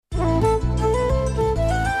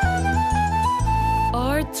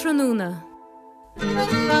Tráthnúna.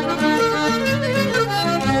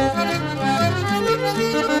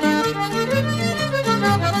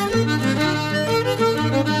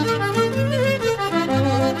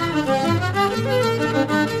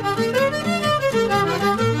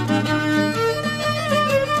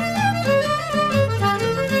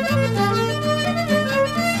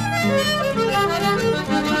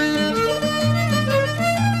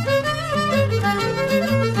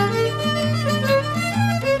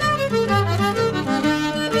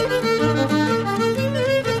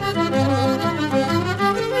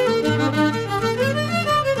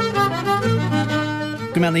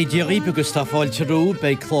 Gymani diarib agus tá fáilte rú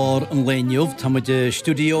bei chlár an léniuh tá de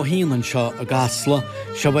studio hían seo a gasla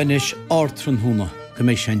se bhainis Tráthnúna go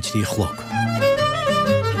mééis sin trí chlog.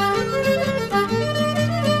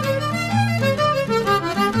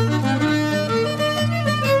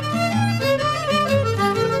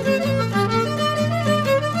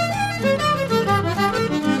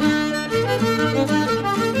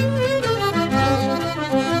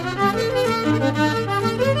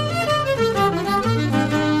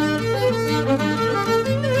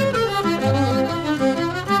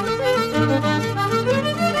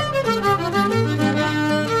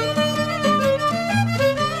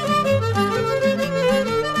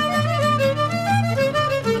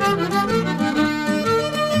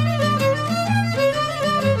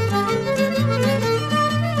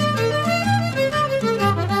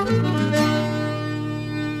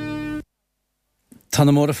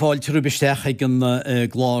 Tána mór a fáilte rú beisteach ag an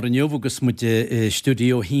gláirniuh agus mu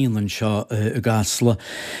studio hían seo a gasla.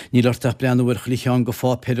 Ní leirteach breanúir chluicheán go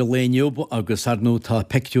fá per a léniuh agus arnú tá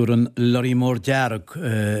pectúran lorí mór dearag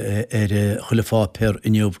chula fá per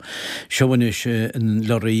iniuh. Seohanis an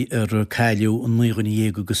lorí ar caiiliú an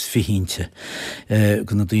 9 agus fihínte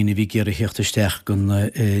gon na daoine bhí géar a heachtasteach gon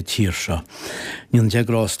tír seo. Níl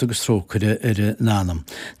deagrást agus trócaire ar nánam.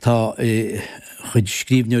 Tá chud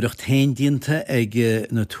scríbneúireacht héindínta ag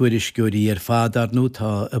na tuairisciúirí ar fádarnú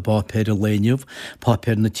tá a bápéir a léniuh,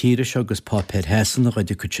 pápéir na tíris agus pápéir hesan a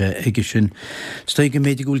chuide chute aige sin. Stoig go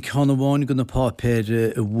méidir gúil ceann amháin go na pápéir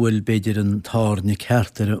a bhfuil beidir an tár na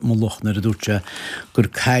ceartar mo lochnar a dúirte gur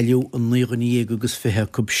caiiliú an 9 agus fithe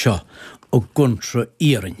cub seo ó guntra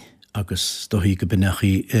íorainn agus dóthaí go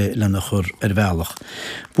benechaí lena chur ar bhealach.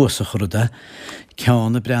 Buasa churda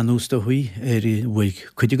ceanna breanús do thuí ar i bhuaig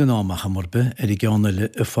chuide go námach amorbe ar i gceanna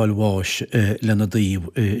a fáilháis lena daíomh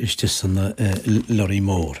iste sanna lorí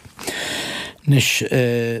mór. Nis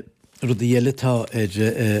rud a dhéiletá ar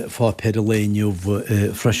fápéir a léniuh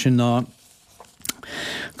freisin ná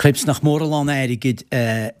Creibs nach mórlán airigid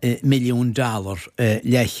 $1 milliún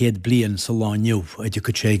lechéad blian sa lániuh a de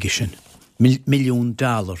chutéige sin. $1 milliún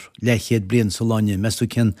lechéad blian sa láine mesú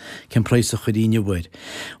cin preis a chuíine bhid.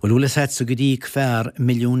 Bhil úlas het sa goríigh fear $1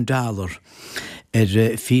 milliún ar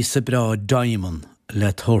físa bra daimon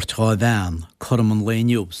le tuairtá bhean chum an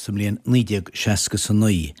léniuh sam líon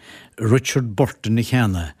 1969. Richard Burton na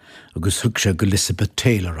cheanna agus thug sé go Elizabeth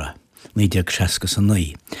Taylor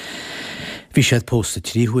 1969. Bhí sé pósta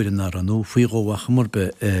tríhuiir an anú faoi róhacha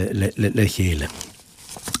morbe le chéile.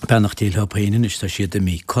 Benach tíiltha péine is tá siad a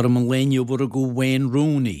mí. Chum an léniuh bhar a go Wayne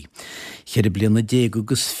Rooney. Chéir bliana 10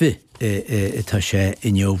 agus fi tá sé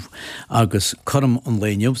inniuh agus chum an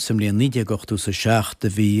léniuh sam líon 1986 a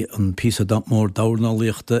bhí an písa mór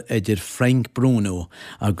dánaíochta idir Frank Bruno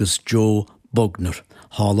agus Joe Bogner,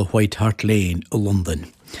 Hall of White Hart Lane a London.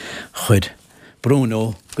 Chud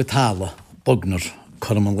Bruno go tála Bogner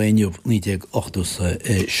chum an léniuh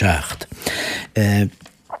 1986.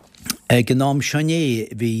 Gnám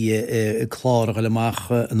seané bhí chlár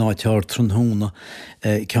goileach náitear Tráthnúna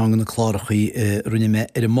ceangan na chlárachaí rinne me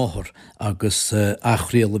ar a móthir agus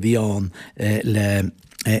achréal a bhíán le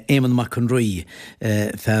Éman McEnroe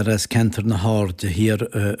feras kentar na hard hir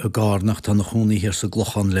a gárnacht an na chúnaí hir sa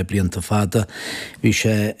glochan le blianta fada. Bhí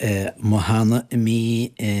sé mohanna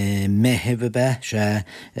mí meheh be sé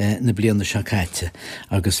na blianana se caite.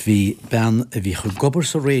 Agus bhí ben a bhí chu gobar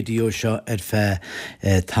sa radio seo ar fe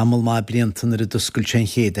tamil má bliantan ar a duscail sé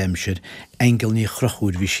chéad éimsir engel ní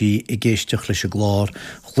chrochúr bhí si I géisteach leis a glár,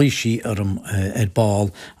 chlísí arm ar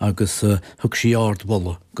bál agus thug sí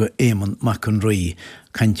ardbolla go Éman McEnroe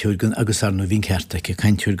caintúrgan agus arnú bhín ceartaice,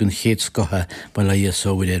 caintúrgan chéad scotha ba le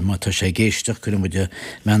sóir má tá sé géisteach chu muide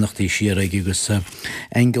menachtaí siar agus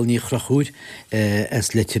engel ní chrochúr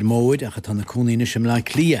as letir móid a tá na cúnaíine sem le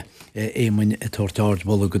clia Éman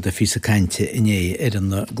tuairtardbolla go de físa cainte iné ar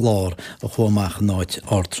an glár a chuamach náid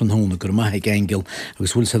Tráthnúna gur maithaigh engel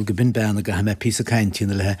agus bhfuil go bin bena go ha me písa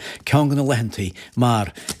caintína le ceangan na lehantaí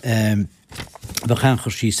mar Bachan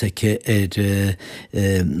sí seice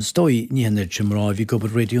stoi níanair semrá hí go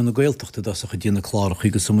réún na ghilteachta as a chu dtíanana chlárach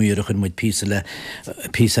agus sa muíach chun muid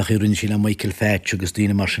písach runn sí le Michael Fetch agus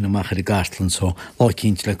dtíine mar sin amachchar i Gartlan so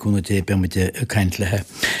lácinint leúna dé be muid a caiint lethe.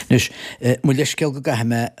 Nus mu leis ceil go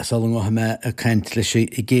gaime salhaime a caiint lei sé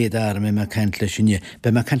i géad ar mé me caiint lei sinne, be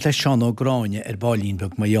me caiint lei seán ó gráine ar bailín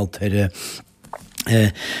beg mai dhealt ar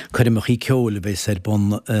chuirimach í ceola bheith ar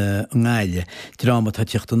bon ngáile, drama tá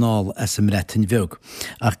teachtanáil as am rétain bheog.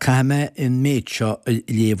 Ach caime in méid seo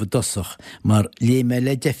léomh dosach, mar léime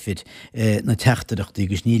le defir na teachtarachtaí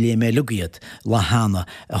agus ní léime lugiad le hána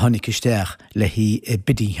a tháinig isteach le hí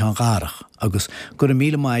bidí an gárach. Agus gur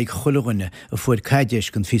míle maig chulaghine a fuair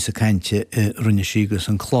caidéis gon fís a cainte rinne sígus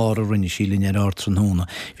an chlár a rinne sílinn ar átran hóna.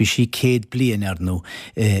 Bhí sí céad blian ar nó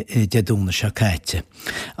deadúna se caite.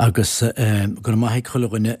 Agus gur maig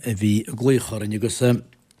chulaghine a bhí glúcharin agus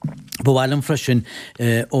bhhailm freisin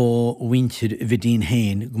ó winter bhidín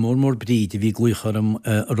hain, mór bríd a bhí glúcharm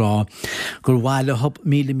rá, gur bhhaile hab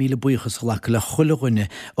míle buchas le le chulaghine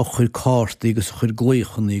ó chuir cáirtaí agus chuir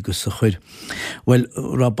glúchannaí agus a chuir. Well,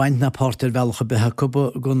 rá baint na páirtar bhealcha bethe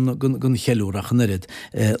gon cheúach nurid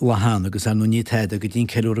le hána agus ar nó ní teide go dtín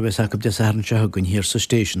ceúra bheith acu de an se gunn hir sa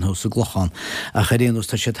Station House a Glochan a charéús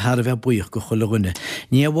tá sé thar bheith buoch go chulaghine.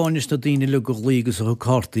 Ní bháinis na daine le go glígus a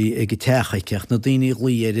cáirtaí ag techaiteach na daine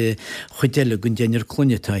glí chuideile gon déanaar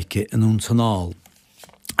clunetaice an ún sanáil.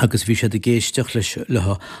 Agus bhí sé a géisteach leis le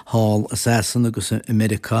hall a Sasan agus a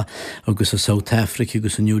America agus a South Africa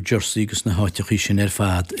agus a New Jersey agus na háiteach sin ar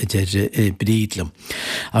fad idir brídlam.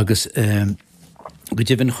 Agus go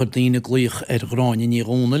dtíhann chudaína glúoch ar gráine ní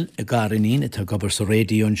rónal a garanín atá gobar sa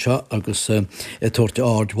réidiún seo agus tuairte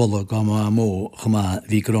ardhla go mó chumá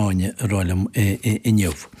bhí gráine a rálam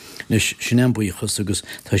inniuh. Nus sin an buochas agus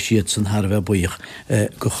tá siad san thar bheith buoch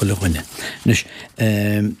go chulaghine. Nus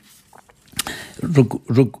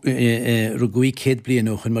rugí céad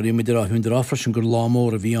blianú chun mar idir hunn áfrasin gur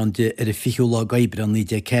lámór a bhí an ar a fiú lá gaibre an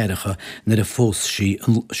níide céiricha nar a fós sí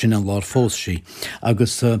sin an lár fós sí.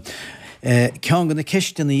 Agus cean gan na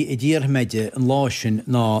ceisteannaí i ddíor meide an láisin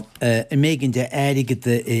ná i mégan de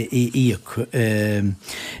airigide íoc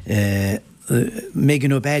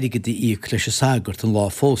mégan ó airigide íoc leis a sagart an lá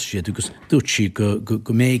fós siad agus dút sí go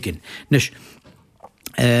mégan. Nus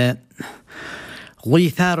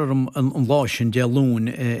Lí fearm an láisin de lún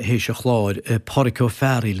hééis a chláir paricó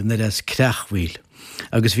fearil na as crechhhuiil.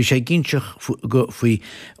 Agus bhí sé ginseach faoi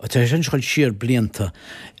sin chuil siar blianta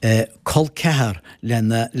col cethar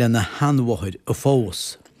lena hanmhaid a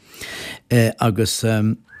fós. Agus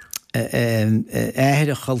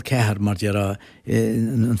éhéir a chol cethar mar dear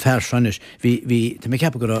an fearsanis, hí mé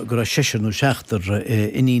cepa gur a siar nó seachtar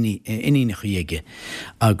iníach dhéige.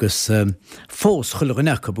 Agus fós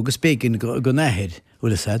chulagannecha agus bégin go néhéir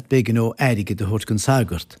ulasad bégin ó airige de thuirt gon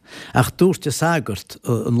sagart. Ach dúirte sagart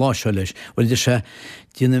an láiseo leis, bhfuil de se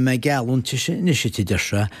dína me geallún nisití de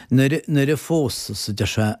se nuair a fós sa de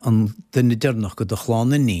se an duine dearnach go do chláán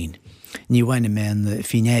na nín. Ní bhaine me an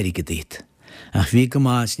fin airige dit. Ach bhí go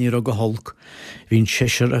más ní go holc, hín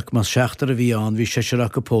séisiach mas seachtar a bhí an, hí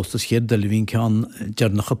séisiach a póstas chéad de hín cean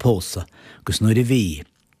dearnach a pósa, gus nuair a bhí.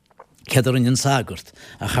 Cedar an sagart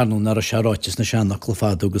a charnún ar a searáitis na seanna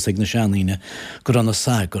clofád agus ag na seanaíine gur an a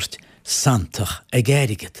sagart santach ag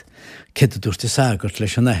éirigid. Cedar dúirte sagart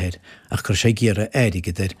leis an éir ach gur sé géire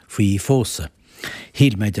éirigid ar faoi fósa.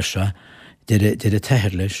 Híl méidir se de a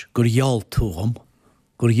teir leis gur gealtúgam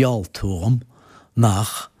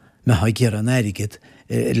nach me ha géire an éirigid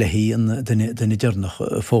le hí den dearnach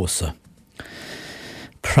fósa.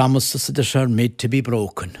 Promises that are made to be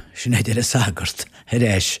broken. Sin éidir a sagart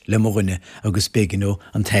éis le móine agus béginú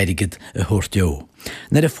an teirigid a thuirteo.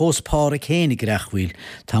 Nar a fós pára chénig reachhhuiil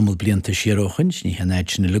tamil blianta siaróchins ní henéid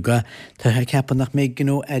sinna luga tá ceapannach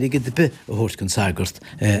méginú airigid be a thuirt gon sagart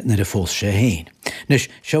nar a fós sé héin. Nus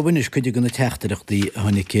seohanis chuide gona teachtarachtaí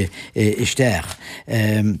tháinig isteach.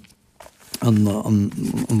 An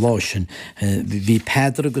láisin hí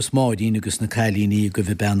Pedar agus Máidín agus na cailíní go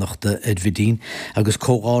bheith benachta Edvidín agus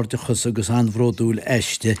cóárdachas agus anhródúil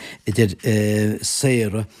eiste idir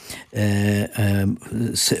séra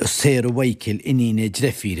Waikil iníine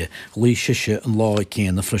drefíre lí siise an lá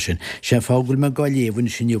céanna freisin. sé fágul me gáléhann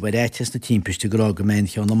sin nniu réites na timpiste gorá go mén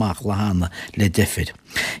cheann amach le hána le defir.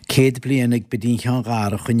 Céad blian ag bedín chean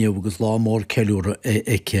gára chuniuh agus lá mór ceúra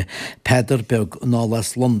aice Pedar beg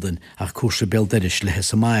nálas London ach se bel deris le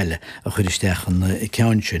hes a meile a chuiristeach an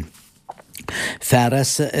cean sin.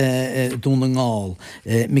 Ferras dúna ngáil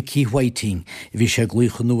Mickey Whiting bhí sé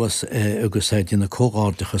glúcha nuas agus dtína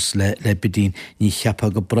cógáardachas le bedín ní cheappa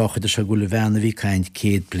go brachad se go le bhena bhí caiint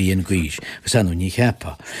céad blion gúis, gus anú ní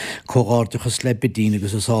cheappa. Cógáardachas le bedín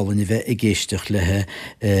agus asálainna bheith i ggéisteach lethe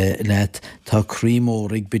leit tá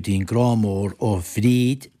crímóraigh bedín grámór ó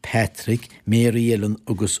Bhríd, Patrick, Mary Ellen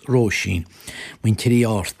agus Róisín, muin tirí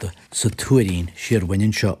áta sa tuairín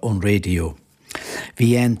siarhainn seo ón radio.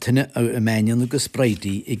 Bhí antainna a meanian agus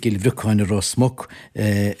Brady I gil bhriáin Rosmok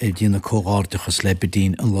dína cógáardachas le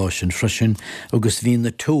bedín an láisin freisin, agus bhí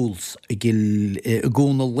na tools a gil a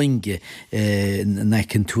gcóna linge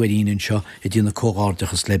necin tuairín seo I dína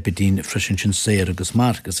cógáardachas le bedín freisin sin séir agus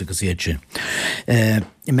marcas agus éad sin.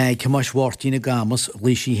 Meid cemáis bhhartíína gamas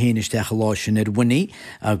lísí héanaisteach a láisin bhaí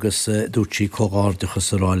agus dúirtí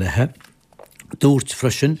cógáardachas aráilethe. Dúirt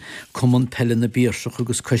freisin cumann pelle na bírsach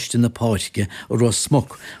agus cuiste na páirce ó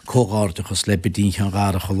Rosmok cógáardachas le bedín an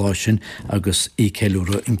gáracha láisin agus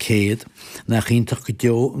ceúra an céad. Nach ionintach go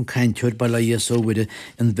deo an cainteir bailla óhuiide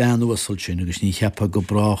an bheanúasal sin agus ní cheappa go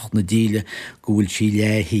brach na díle go bhfuil sí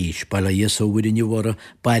le híis bailla óhuiide nniuhra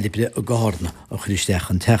bailipre a gána a chuisteach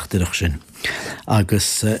an teachtarach sin.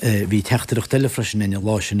 Agus bhí teachtarach deile freisin in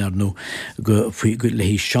láisin ar nó go le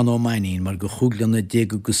hí seanómainín mar go chuúglanna dé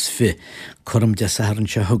agus fi chum de san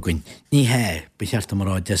se thugain. Ní hé becheart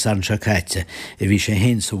marrá de san se caiite a bhí sé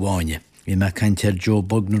hen sa bháine. Bhí me caintear Joe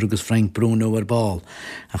Bogner agus Frank Bruno ar ball,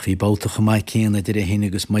 ach bhí bátacha mai céanna idir a héine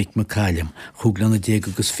agus Mike McCallum, chuúglanna dé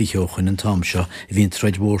agus fiochan an tam seo a bhíon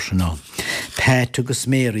treid mhór sin ná. Pat agus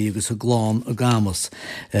Mary agus a glán a gamas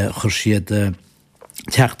chur siad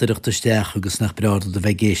teachtarachtasteach agus nach beráda a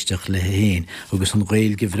bheith géisteach le héin agus an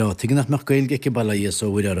ghailge bhrá. Tuige nach meach gailge ce bailla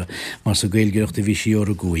óhuiire mar sa gailgeocht a bhí sí or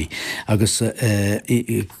a gúi. Agus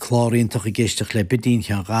chláíonntaach a géisteach le bedín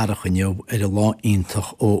an gáracha neo ar a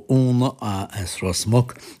láionintach ó úna a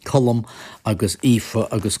Rosmok, colm agus ífa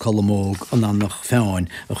agus colmóg an annach féáin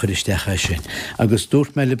a chuiristecha sin. Agus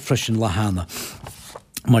dúirt me le freisin le hána.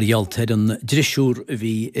 Mar gealtar an drisisiúr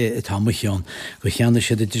bhí támuán, go cheanna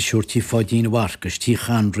siad a drisisiúr tí fádín bharcas, tí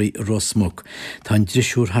chanraí Rosmok. Tá an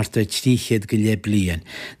drisisiúr harta tríchéad go le blian,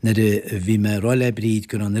 nar bhí me ráile bríd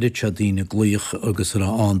gur an ritseadína glúoch agus ra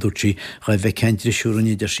andúirtí cha bheith ceint drisisiúr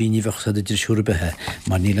idir síní bheachsa a drisisiúr bethe,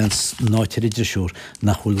 mar níl an náitir drisisiúr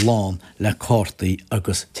nach chuil lán le cártaí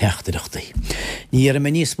agus teachtarachtaí. Ní ar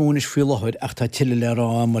me níos múnis fiú láthir ach tá tiile le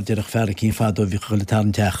rá mar dearach fearra cín fádó bhí go le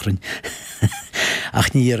tarn teachrin. Ach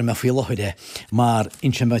ní ar me fí láide, mar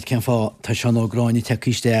insemeid cen fá tá sean ógráinní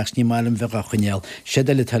teíisteach ní mailim bhegachanéal,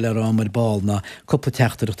 séile tal rá mar ballna, cuppa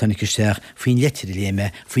teachtarach tanna isteach faoin letir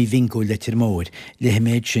léime faoi vingó letir móir, le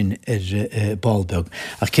méid sin ar ballbeg.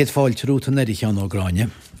 Ach céad fáil trúta neidir chean ógráine.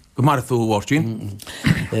 Go mar tú bhhairtín?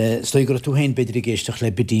 Stoi gur tú héin beidir géisteach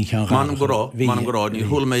le bedín chean Manam gorá, ní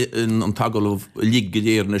thula mé an tagalmh lígad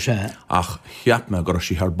éarna se ach cheap me gur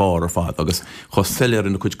sí ar bar ar fád agus chu seir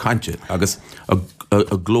in na chuid cainte agus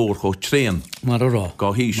a glór cho tréan mar rá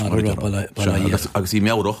gá híis agus í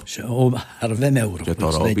meúach ar bheith meúach.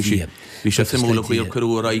 Bhí sé simúla chuir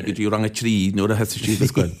chuú aige dú rang trí nuair a he sí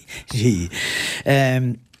scoil. Sí.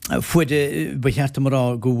 Fuide becheart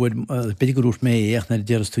marrá gohfuil beidir go úr mé éach na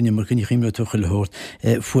deras túine mar chunne chiimle tucha le hort,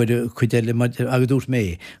 fuide chuile agadúr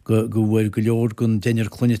mé go bhfuil go leor gon déinear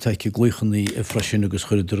cluneteice gluchannaí freisin agus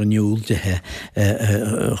chuidir an niúil dethe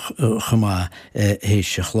chamá hééis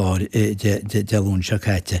se chláir deún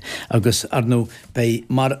seáite. Agus ar nó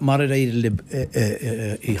mar a réidir lib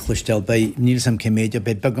í chlustel bei níl sam céméide,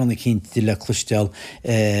 bei beganna cinnti le chlustel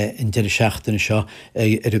in deir seachtainna seo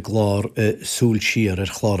ar a glár súl siar ar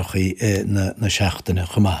chlár na seachtainna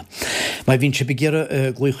chumá. Mai bhín se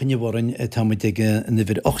begéire glúchanne bhhain táid na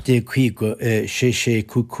bhir 8 chuig sé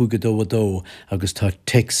cúgadó agus tá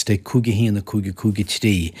text cúga híanana cúga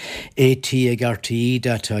trí. AT ag RTí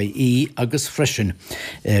data í agus freisin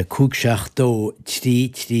cúg seach dó trí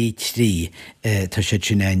tá sé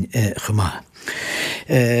sin chumá.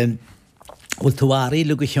 Bhfuil tuaí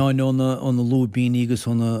le go teáin óna lúbíní agus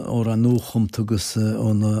óna ó an nóchamt agus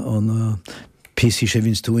óna PC sé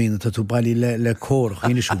vins túine tá tú bailí le cór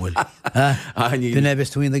chéine súil. Bhí nebes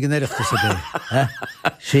túine gnéireachta sa bé.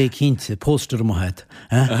 Sé cínte póster maithe.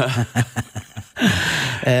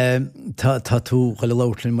 Tá tú chuile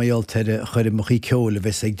láirlinn maioltar chuir moí ceola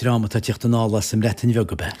bheits ag drama tá teachtanála sem retin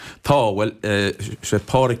bhega be. Tá bhfuil sé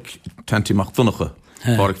páric tantíach funnacha.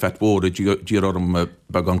 Páric feit bóra díarm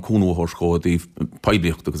bag an cúnúthscód í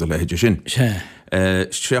peidíocht agus a leidir sin.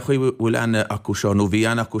 Sé bhfuil ena acu seo nó bhí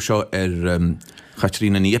ena acu seo ar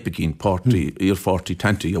chatrína ní epicín pártaí ar fártaí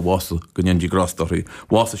tantaí a bhása go nendí grastáí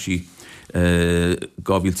bhása sí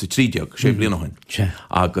gábhíil sa trídeag sé blianahain.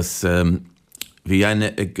 Agus bhí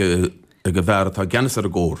aine ag go bhar atá geannas ar a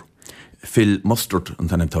ggóir Phil Mustard an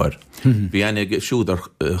tanimtáir. Bhí aine ag siúdar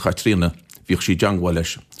chaitrína bhíoh sí deanghá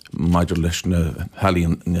leis maidir leis na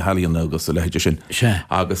helíon agus a leidir sin.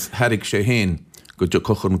 Agus herigh sé héin go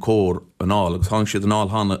cochar an cór an áil, agus hang siad an áil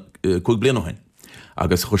hána 5 bliana hain.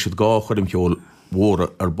 Agus chuir siad gá chuirim ceol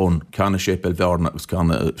mhóra ar bun ceanna sépel bhearna agus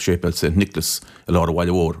ceanna sépel St. Nicholas a lá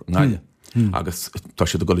bhhaile mhór ngáile. Agus tá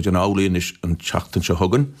siad a goid an álaonis an teachtain se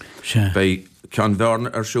thugan. Bei cean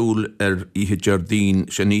bhearna ar siúil ar ihe Jardín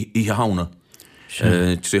sin ihe hána.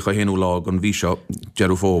 Trícha héanú lá an bhí seo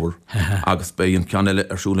Jerú fóbhar. Agus bei an ceanile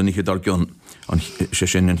ar siúla ihe dar gion an sé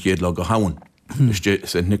sin an chéad lá go háin.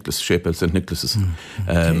 St. Nicholas, sépel St. Nicholas.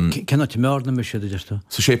 Cenna tí mearna me siad idirta?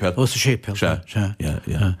 Sa sépel? Ó, sa sépel. Tá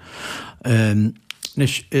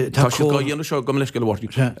sé gá dhéanana seo go leis go bhhairtí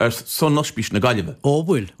ar son nospís na gaiileh. Ó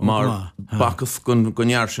bhfuil. Mar bacchas gon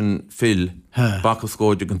near sin Phil, bacchas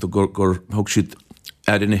góide gan gur thug siad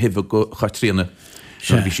ar ina hibh go chaitrína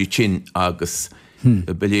na bhí sí tin agus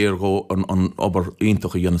beléir go an obair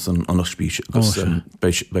iontacha dhéanas an nospís agus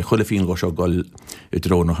bei chuile fín go seo gáil i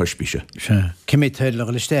dró na thuspíise. Cimé teir le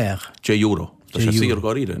listeach? €10. Tá sé sír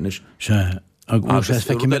gáíre nis.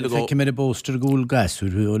 Feice mé a bóstar gúil gasú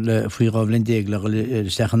faoirábhlinn déag le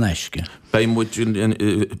stechan eisce. Bei mu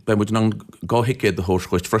an gáhicéad a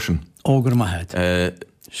thóscoist freisin. Ógur maithe.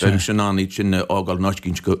 Bei sin náí sin ágáil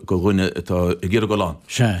náiscíns go ghuine atá i ggéar go lán.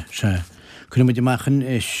 Se. Cúna mu deachchan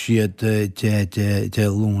is siad de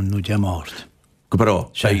lúnú de márt. Go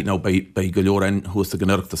bará, sé ná bei go leorain thuasta gan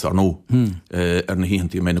neirtas ar nó ar na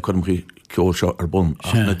híontí mé na chumchaí ceol seo ar bun.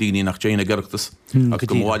 Na daoine nach téanana geirtas agus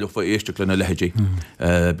go mháil fa éiste lena lehéidí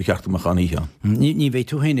be ceartta machchan íán. Ní bhéh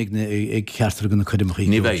tú hénig ag ceartar gan na chuimechaí.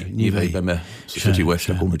 Ní bhéh be me City West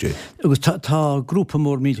a gúnaé. Agus tá grúpa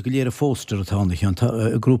mór míle go léar fóstar atána chean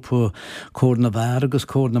grúpa cór na bhar agus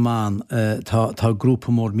cór na máin tá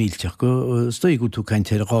grúpa mór mílteach go stoigú tú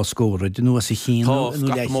caiint ar a gáscóra du nu a sa chin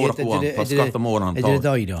Tá.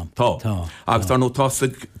 Agus tá nó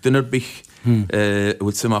tásaigh dunar bich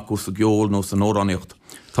bhfuil simachú sa geol nó san óráníocht.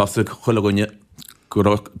 Tásaigh chuilegaine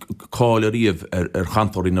gur cáil a riamh ar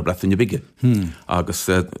chantóirí na bretainne bige. Agus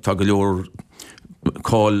tá go leor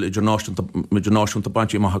cáil idirnáisiúnta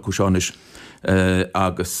baintí maithe cúiseánis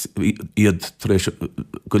agus iad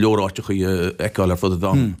go leoráiteach eáil ar fud a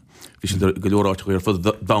dám. Bhí sin go leoráiteach ar fud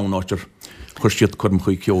dánáitir chuirsiad chum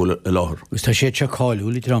chuí ceola a láthair. Gus tá siad se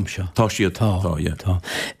cáilú í dramse? Tá siad tá.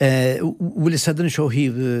 Bhfuil is sadan seo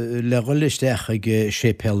híh le goilisteach ag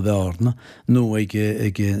sépel bhearna nó ag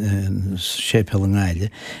sépel an gáile.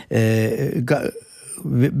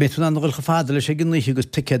 Betún an bhfuil fáda le sé gin líí agus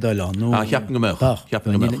picédáán nó cheapan go meach.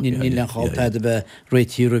 Ní le cháilteide bheith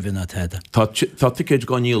réití roimhna teide. Tá ticéid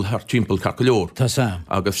gáníil thar timppel caca leor. Tá sam.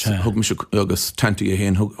 Agus agus tentaí a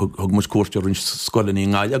héon thug mu cuairtear in scoilení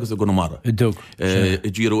ngáile agus a go mara. Dug. I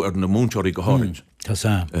ddíú ar na múnteirí go háint. Tá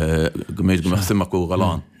sam. Go méid go me simach go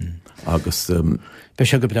galán. Agus Be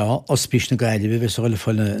se go bra ospís na gaiile bh sáile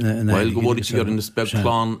fáile Weil go bhór ar in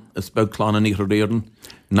spegláán an íhar réan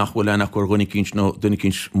nach bhfuil leannach gur ghuiine cinint nó duine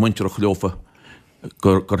cinint muintear a chleofa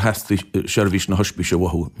gur heasta seirbhís na thuspíise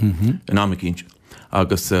bhthú in am cinint.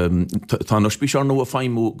 Agus tá na spíise ar nó a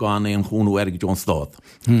féimú gan é an chúnú airigh John Stad.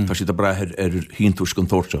 Tá si a brethir ar híntúis an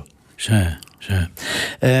tóirte. Se.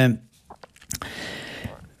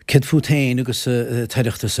 Ced fútain agus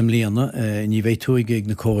teireachta sem líana, ní bhéh tú ag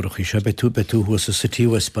na córachaí se be tú thuas a City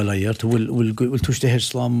West bailíar, bhfuil túiste hir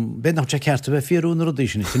slám, be nach te ceartta bheith fiúna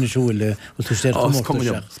rodíisina, tína siúil bhfuil túiste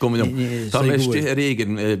Tá meiste ar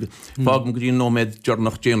éigen fágam go dtíon nóméid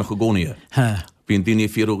dearnach déanach a gcónaí. Bíon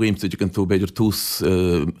daoine fiú réimsa de an tú beidir tús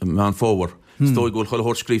man fóhar. Stoi gúil chuil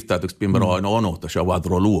thuirscríomhta agus bí mar áin áóta se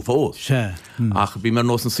bhhadrá lu fós. Ach bí mar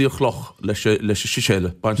nós an síochloch leis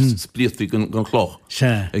siséile, baint splíottaí gan chloch.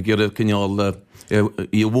 Ag gur cineál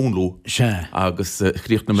í bhúnlú agus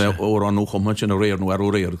chríochna mé óránú chum sin a réirnú ar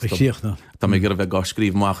ó réir. Tá mé gur bheith gá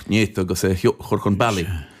scríomhach néit agus chur chun bailí.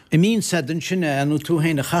 I mín sedan sinne anú tú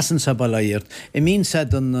héna chasan sa bailíart. I mín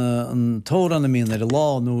sedan an tóran na mín ar a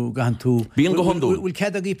lánú gan tú. Bíon go honú. Bhfuil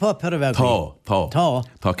ced a í pop ar a bheith?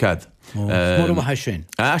 Tá ced. Mór a sin.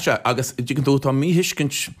 Agus dígann tú tá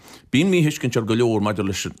míhiiscint bíon míhiiscint ar go leor maidir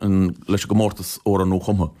leis go mórtas óranú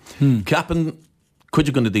chumha. Ceapan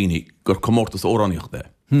chuide gan na daoine gur commórtas óraníocht de.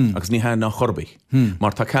 Agus ní hena chorbaich.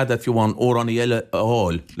 Mar tá ced fiúháin óraní eile a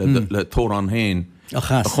háil le tóran héin a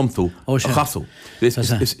chumtú a chasú.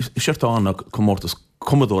 Seirtáánach commórtas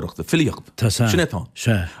commodóireachta filiocht sinnetá.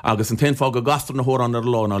 Agus an tein fág a gastar na hórán ar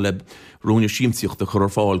lána le rúne síimsíochta chur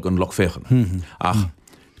fáil gan loch féchan. Ach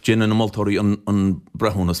Gin an multóí an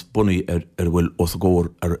brethúnas buí bhfuil os ggóir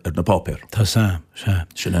ar na pápéir. Tá sam.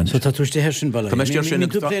 So tá túiste her sin ball. Tá mé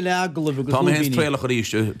léile aglah agus Tá hé tréalach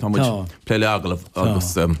ríiste tá léile aglah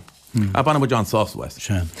agus a banna John Southwest.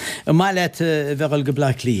 A má le bheil go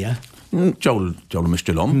bla lia? Jowl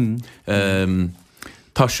mistilom.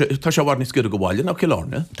 Tá sé bhhar ní scuir go bháile ná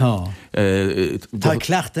ciárne. Tá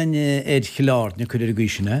cleachtain chiárne chuir a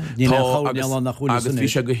gúisina. Agus bhí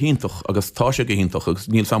sé go hiintach agus tá sé go hiintach agus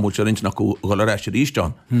níl samú sé rint nach go rééis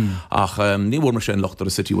ríán ach ní bhór mar sin leachtar a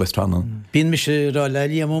City West Hannan. Bín me sé rá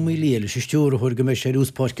leí am mí léile sé stúr chuir go me sé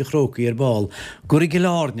úspáce chrócaí ar báil. Gur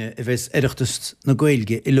giárne a bheits iireachtas na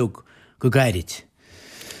ghilge i lug go gaiirit.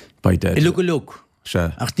 I lug go lug.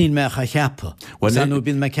 Ach níl me a cheappa. Sanú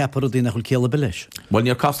bín me ceapar dí nach chuil céala beis. Well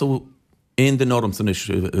níor casú éon den orm san is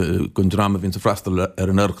gon drama vín sa freistal ar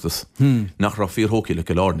an airtas nach ra 4 hócíile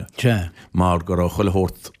go láne. Mar gur a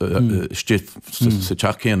chuilehort stiit sa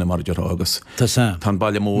teachcéanna mar dear agus. Tá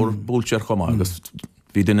bailile mór búltear chomá agus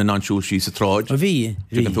bhí duine ansúil sí sa tráid. A bhí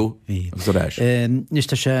tú agus a réis. Nis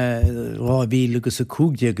tá sé rábhí agus a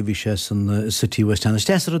cúgde go bhí sé san City West Ham.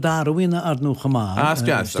 Stear a dá a bhíine ar nó chamá.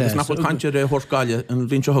 Agus nach chuil cantear thurscáile an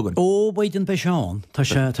bhín se thugann. Ó baid an Beisián tá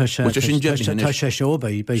sé seo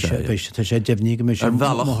tá sé deimhní go sé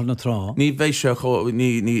mór na trá. Ní bhééis se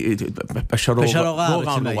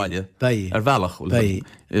bheile ar bhealach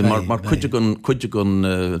mar chuide gon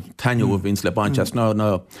tainú a víns le baint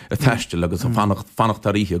ná a teiste agus fannacht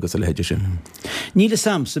taríí agus a leidir sin. Níle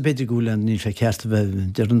sam sa beidir gúlan ní sé ceart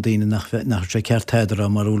bheith de an daine nach sé ceartteidir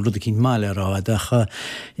mar ú rud cinn máile rá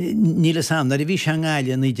níle sam na bhí se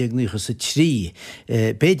gáile níideagnícha sa trí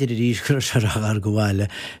beidir ríos chu se ar go bhile.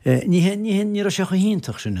 Ní ní se chu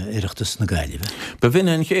híntaach sinna iireachtas na gaiileh. Be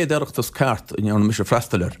bhíine an chéad iireachtas ceart in an mis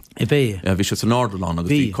freistalir. Bé bhí sé san Nordirlán agus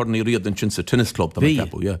bhí chuirnaí riad an sin sa tennisclub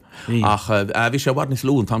capú ach bhí sé bhhar níos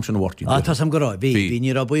lún tam sin bhhairtín. Tá sam gorá bhí ní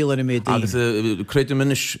a buile mé agus créidir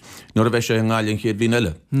minis nuair a bheith sé an gáilíonn chéad bhí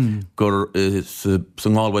eile gur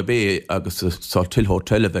san Galway Bay agus sa tilthóir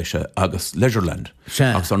televéise agus Leisureland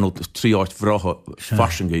agus ar nó 3 áit bhrácha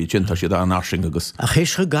farsinga í tinta siad an arsing agus. A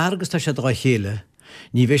chéis go gargus tá sé dá chéile.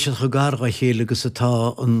 Ní bheith se go garga chéile agus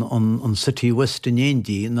atá an City West in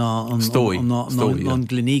Indí ná an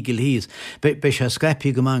Glenígil híos. Bei sé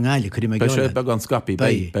scapi go má gáile chuí me sé be an scapi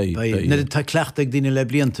na tá clecht ag díine le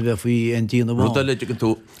blianta bheith faoi an díana bhá. Ruda leidir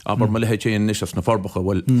tú aber me lehéid sé níos na farbacha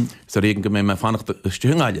bhfuil sa régan go mé me fannacht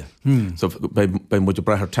stiúngáile. So bei mu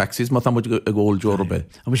brethir taxis má tá mu a ggóil deora be.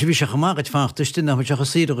 A sé bhí se chamágad fáchtiste na se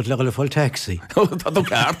síad le fáil taxi. Tá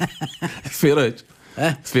ceart. Sféid.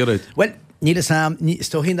 Sféid. Well, níle sam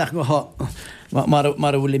sto hí nach go mar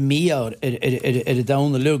bhfuil míár ar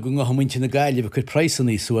dána leú go hamuinte na gaiile bh chur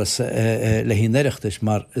preisaní suas le hí neireachtas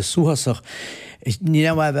mar suasach ní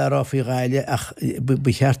bh rá faoi gaiile ach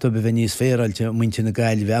cheartta be bheith níos féráilte muinte na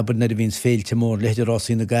gaiile aber na bhíns féilte mór leidir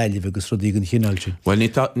rásí na gaiile agus rudí an chináltin. Well ní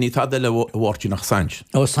tá le bhhairtí nach Saint.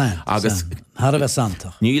 Ó Saint agus Har bheith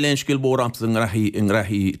santach. Ní léon scilbór am in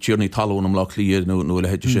rathí tíornaí talún am lá líad nó le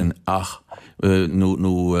heidir sin ach nó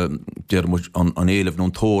déir an éileh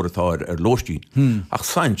nó tóratá ar lóistín. Ach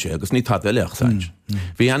Saintse agus ní tá eile ach Saint.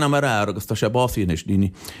 Bhí anna mar agus tá sé báíis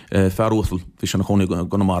díine ferúsal hí se na chonig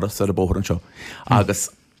gonamara sa a bóthir an seo. Agus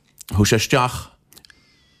thu sé steach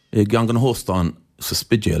gan an hóstáin sa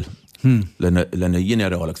spidéal lena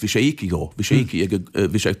dhéineáach bhí sé íci go, bhí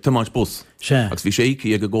sé tumáint bus agus bhí sé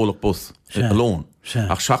íci ag ggólach bus alón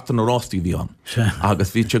ach seachtain na rástaí bhí an. Agus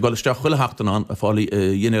bhí sé goil isteach chuile heachtain an a fálaí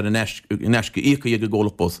dhéinear in eisce íci ag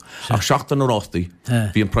ggólach bus ach seachtain na rástaí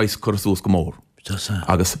bhí an preis chusús go mór.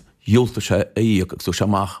 Agus dúilta sé agus sú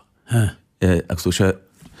seach agus sú sé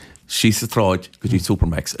sí sa tráid go dtí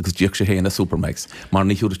Supermax agus díoh sé héana Supermax mar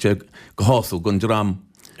ní thuúir sé go háú gon dram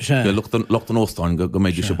Locht an óstáin go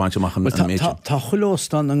méidir se baintach an méid. Tá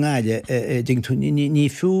chuóstan an gáile ní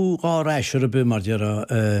fiú ráráisir a bu mar dear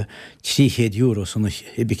 €300 san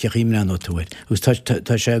ibice ríimleán túir. Gus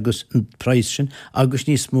tá sé agus preis sin agus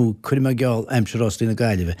níos smú chuir me geall aimsrásí na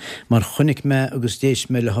gaiileh. Mar chunig me agus dééis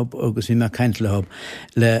me le hab agus bhí me caiint le hab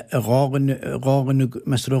le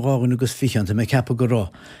merágan agus ficheanta me cepa go rá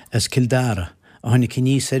as Kildara a tháinig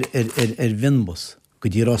níos ar vinbus go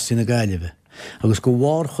dtí rásí na gaiileh. Agus go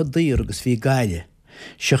bhhar chodíir agus bhí gaiile,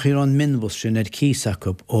 seach ar an minbus sin ar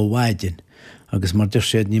císacab ó Bhaidin, agus mar dir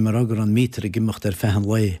séad ní mar agur an mítar a gimimecht ar fehan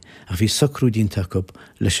le, a bhí sacrúdíntacab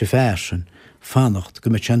le se fésin, fannacht go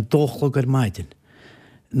me an dóchla ar Maidin.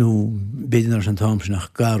 Nó béidir ar an támsin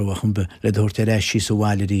nach garúach an be le dúirt ar éis sí sa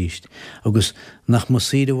bháile ríist, agus nach mo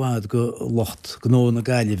siad bhád go locht gnó na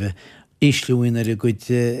gaiileh Íslúin ar a good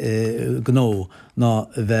gnó ná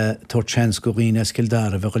bheith torchans go riine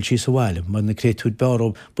skildar a bheil sí bhile, man na créúd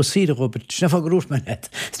baró ba síre go snefa grús me net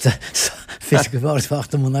fi go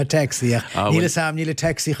bhharfachta mún ar taxi níle sam níle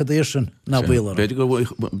taxi chodéirsin ná bhile. Beidir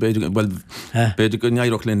go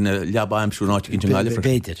neirech linn leabbaimsú náit intingáile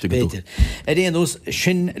Beidir. Réanús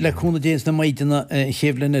sin leúna déans na maidena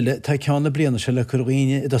chéhlin ile tá ceanna blianana se le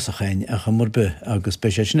choíine dasachain a chamar be agus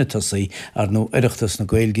be sinna tasaí ar nó iireachtas na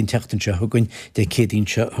goil ginn teachtanse thugann de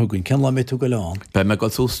cédínse thugann cean lá mé tú go leán. Be me gal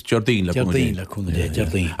sús Jardín le Jardín.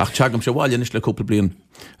 Ach teagam se bháilin is le cúpla blion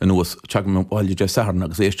an nuas teagam bháile de sarna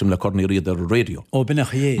agus éistem le cornaí riad ar radio. Ó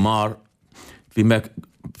binach é. Mar bhí me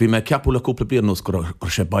ceapú le cúpla blion nús gur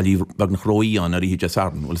sé bailí bag na chróíán ar de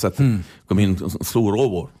sarna, bhfuil go mín slúr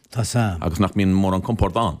óhór. Tá sam. Agus nach mín mór an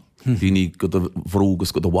compordán. Dhíní go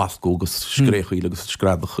bhrúgus go bhhascó agus scréchaí agus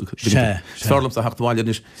scradach. Fearlam a hechtháile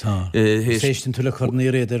is séistin tú le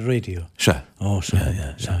cornaí réad ar radio. Se. Ó se.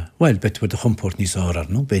 Well, bet bud a chumport níos árar,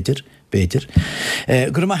 nó beidir.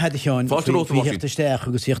 Gur ma had teáin fáteach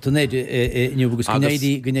agus íocht nugus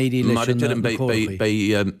gnéí le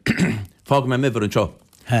fág me mihar an seo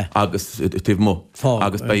agus tíh mó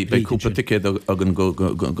agus beúpla ticéad agan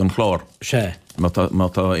chlár sé má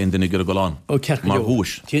tá indaine gur goláán mar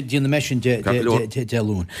húis. Díonna mesin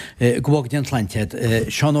deún. Ghág den Atlantead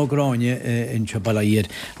seán óráine in se bailíir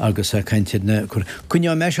agus a caiintead na chur.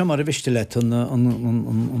 Cunne me sem mar a bhiste le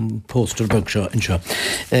an póster bug seo in seo.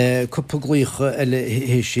 Cúpla glúcha eile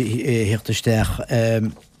héchtaisteach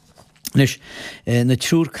Nis na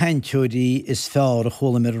trúr caintúirí is fearr a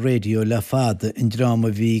chola mar radio le fada in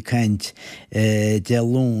drama bhí caint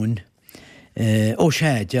dealún ó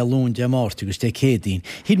sé dealún de mártagus de cédín.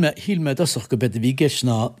 Hí me dasach go bed a bhí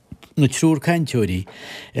gisná na trúr caintúirí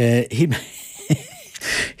hí me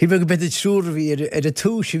go bed a trúr bhí ar a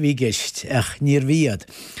túise bhí gist ach níor bhíad.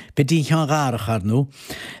 Be dí chean gárach ar nó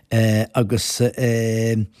agus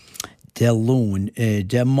dealún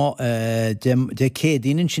de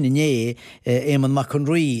cédín sin inné éman machan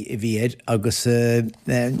roí bhíad agus cen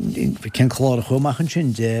chláir chumachchan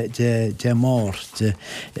sin de márt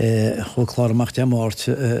chláirach de márt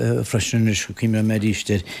freisin cíime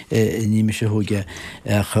méríiste ní me se thuige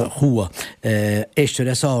chua. Éiste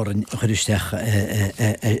is áran chuiristeach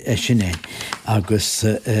sinné agus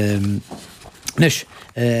Nis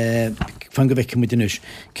fan go bheice muidirnis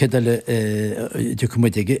cedal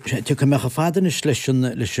tuide tu go mecha fádanis le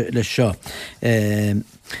seo.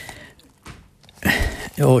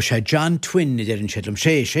 Ó sé John Twin idir an sélumm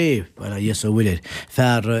sé bhil a dhéas ó bhfuidir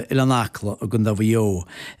fear ilanachla a gun bhío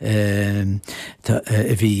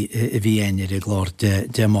bhí éidir i glár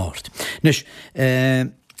de márt. Nus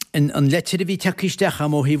an letir a bhí teicisteach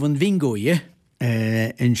am ó híhann vingóie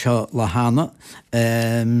in seo le hána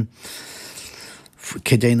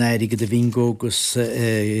Cedénéir go a vingó gus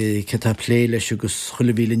cetá pléile agus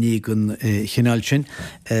chulahíle ní gon chinál sin.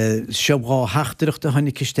 Seobhá heachtarachta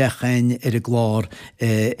tháinig istechain ar a glár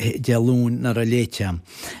dealún nar a léiteam.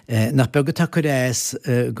 Nach begad tá go réis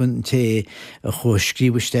gon té chu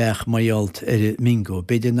scríbhisteach maialt ar mingó.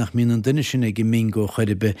 Beidir nach mín an duine sin ag mingó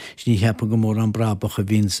chuir be ní heappa go mór an brabach a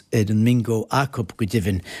víns ar an mingó acop go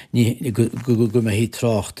dihann go me hí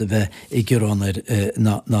trácht a bheith i gurránar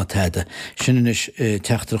ná teide. Sinis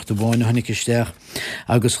teachtarachta bháinna tháinig isteach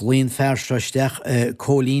agus líon fearstraisteach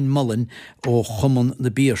cólín mullen ó chuman na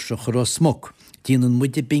bíirse chur smog. Díanaan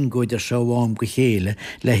muide bingóid ar seoháim go chéile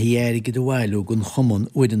le hiérige do bhhailú gon chuman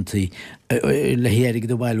uidantaí le hiérige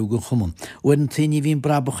do bhhailú gon chuman. Uidantaí ní bhíon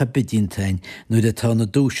brabacha bidíntain nuair a tá na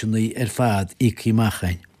dúisinaí ar fad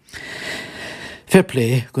ícíimechain.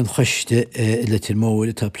 Fairplay gon chuiste le tir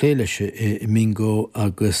móir tá pléile se mingó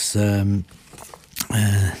agus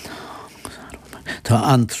Tá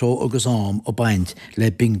antró agus ám ó baint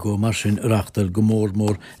le bingo mar sin reachtal go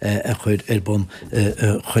mór a chuir ar bon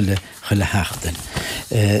chuile heachtain.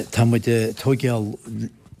 Tá muid tógeal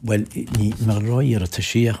well ní mar roiar a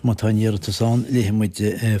síach má táíar a san léhé muid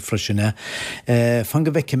freisinna. Fan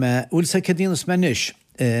go bheice me úlsa cedínas menis.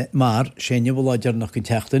 Mar sé bhláidir nach gon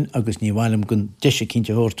teachtain agus ní bhhailm gon deise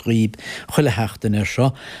cinnte thuirtríb chuile heachtain ar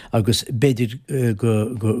seo agus beidir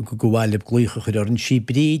go bhhaileh glúcha chuir an si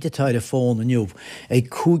bríd atá ar fón aniuh. Ag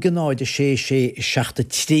cúganáide sé seachta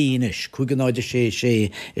tríis, cúganáide sé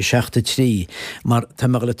seachta trí, mar tá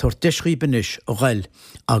me le tuair deisríbanis ó ghail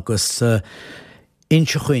agus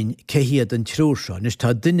inse chuin céhiad an trúr seo, nus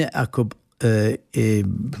tá duine acu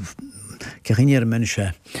cechéar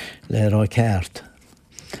menise le rá ceart.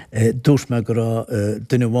 Dús me go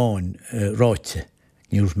duine bháin ráite,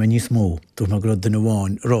 níús me níos mó, dús me go duine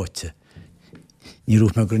bháin ráite.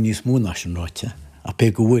 Níús me go níos mó ná an ráite, a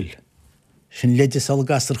pe go bhfuil. sin leidir sal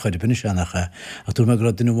gasar chuirbanna seannacha a dúr me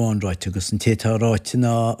grad in bháinráite agus an tétáráite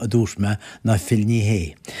ná a dúsme ná filní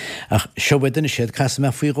hé. Ach seobaidna siad cas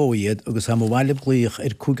me faoi ghóiad agus am bhhaileh glíoch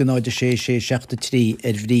ar 263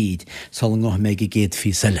 ar bhríd sal an gá méid géad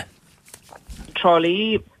fí selle.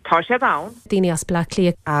 Trolley tá sé dán. Daoine as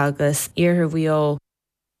blaclí agus iarthar bhío.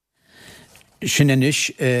 Sin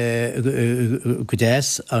inis go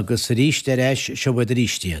déas agus ríist ar éis seobaid a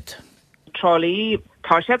ríistiad. Trolley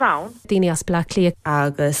tá sé dán. Daoine as blaclí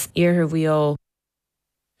agus iarthar bhío.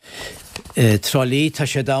 Trolley tá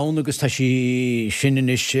sé dán agus tá sí sin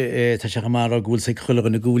inis tá sé mar a gúil sa chuile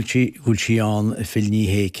na gúilsíán filní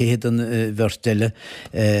hé céhéad an bhirteile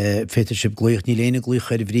féidir sib glúoch ní léna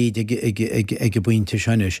glúoch ar bhríd ag buinte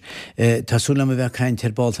senis. Tásúla a bheith caiint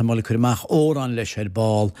ar báil tá mála chuirach órán leis ar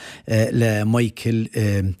báil le Michael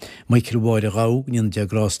Bháire Rá, níon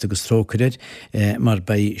deagrásta agus trócarir, mar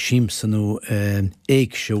bei Simpsonú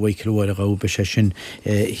éagse Michael Bháire Rá be sé sin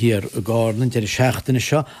hir a gánan de seachtainna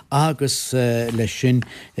seo agus leis sin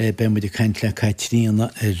be muid caiint le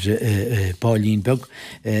caiitríanana ar Bálín beg.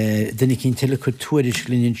 Duna cinn teile chu tuairis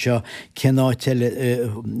líonn seo cenáteile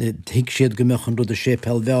hiic siad go mechan rud a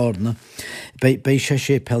sépel bhearna. Bei sé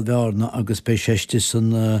sépel bhearna agus bei séiste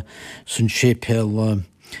san sépel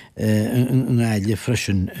an eile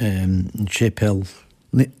freisin sépel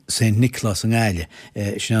St. Nicholas an eile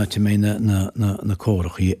snáte mé na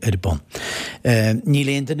córachaí ar bon. Ní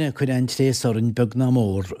léondanna chuir an tréáin beg ná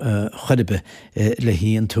mór chuiribe le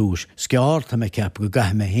hí an túis. Sceart me ceap go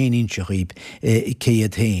gaithe me héanaín se riib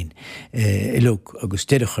céad héin. Ilug agus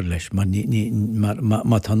deireachar leis má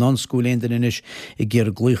tá non-scúléondan inis I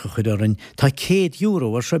ggéar glúcha chuidarin. Tá €100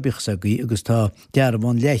 ar sebich sagaí agus tá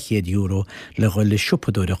dearbhán le €100 le gáil le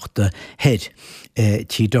siúpadúireachta head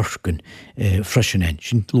tí dorscan freisin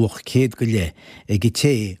sin luach céad go le ag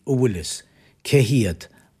té ó bhuilis céhiad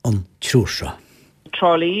an trúsa.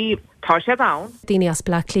 Trolley tá sé dán. Daoine as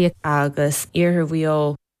blaclí agus iarthar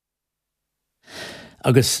bhío.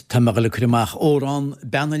 Agus tá me le chuireach órán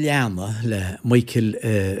benna leanna le Michael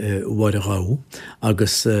Bháire Rá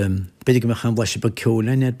agus beidir go me chan bhaise ba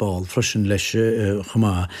ceolainn ar báil freisin leis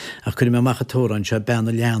chumá a chuir me machatóran se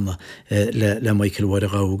benna leanna le Michael Bháire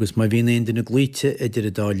Rá agus má bhíon aon duna glúite idir a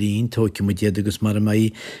dálín tóci mu déad agus mar mai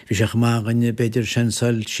bhí se chamágan beidir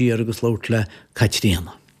sinsáil siar agus lát le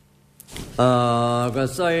caiitríanana.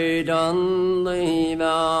 Agus éidan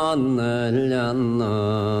líbhana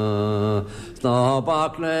leanna Tá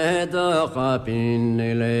bach le de chapin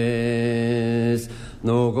leis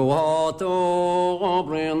nó go hátó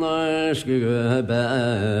brinas go be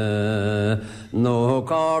nó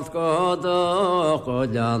cart go go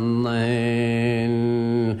leannain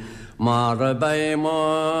mar a bei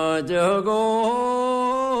má de go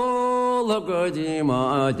le go dí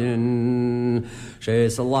maidin sé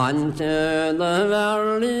sa lante na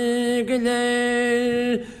bherlí go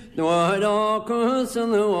léir Nuair agus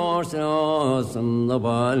an uairsa an na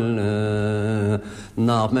bailne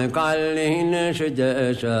nach me cailíne sé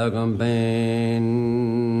de se an pein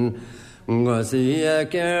Gus í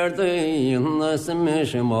ceirdaíonna sa mi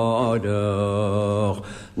sem máideach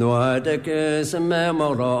nuair agus me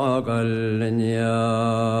marrá gallinear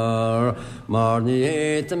mar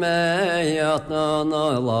níte méatna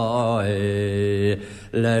na láid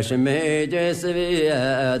leis méide sa bhí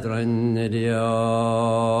adranna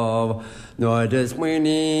diab nuair is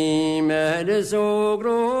muoine me is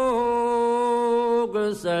ógrógus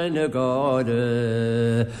na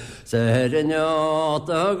gáide Serenat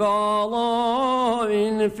a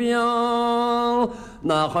gáláin fial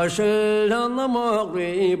nach a sillan na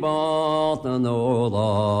magribat an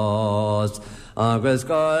ólas agus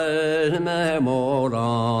gael me mór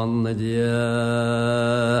an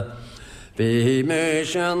dia Bhí me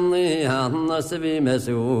seanlí hanna sa bhí me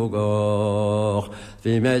súgach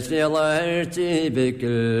Bhí me fialairtí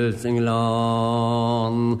bicil sing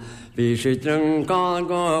lán Bhí sé trúncán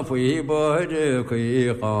go faoi bóide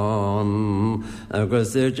chuíán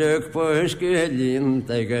agus idirh puisce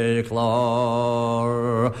línta gur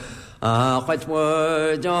chlár a chuid mu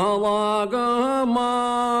deá go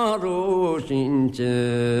marú sinte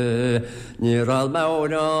Níral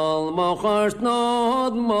méral má chuirt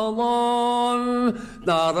nád má lán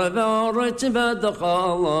dar a bhearite bed a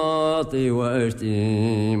chalat í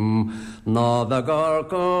bhairtím ná bheith gar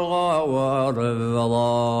go gáhar a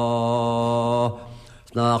bhelá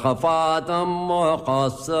nach a fádam má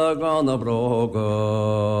chasa gan a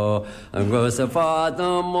bróga agus a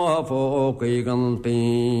fádam má fócaí gan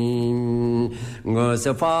pín agus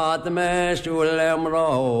a fádam éisiú lem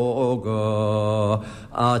rága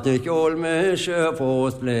a tu ceol me se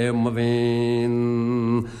fós lem a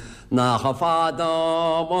bhín nach a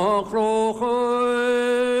fada mo chrochyn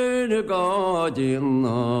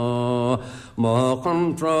gadina mo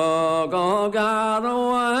contra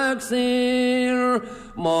garo axir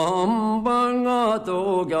mo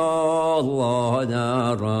bangato galadara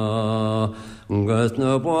gas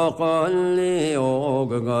na boqali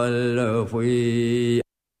ogal fui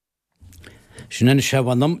Sinna se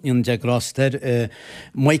bhanam in de graster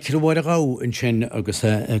microhar gá in sin agus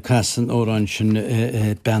casan órán sin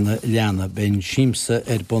bena leanana ben síimsa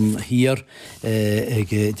bun hir ag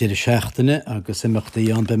de seachtainine agus imachta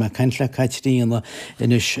an be me caiint le caiitríanana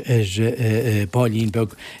inis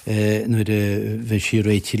bailínbeg nuair bheith sí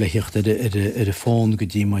réití le hiocht ar fón go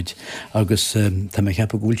ddíimeid agus tá me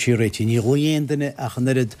cheappa gúil sí réití ní roihéandaine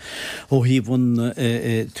achanrid ó híomhún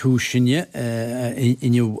túisinne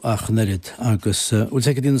inniu achanrid agus úl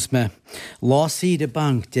sé go dtínas me lásaí de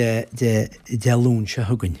bank de lún se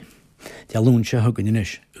thugann. De lún se thugann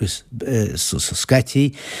inis gus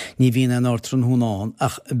scatí ní bhíon an átran húnáin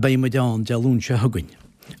ach bé me deán de lún se thugann.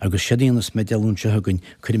 Agus sé dtíanas me de lún se thugann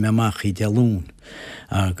chuir me amachí de lún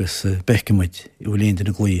agus beicimuid bhfuilíonn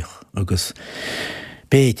na glíoch agus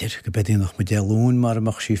béidir go bedíonach me de lún mar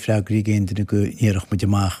amach sí freigraí géanana go níireach me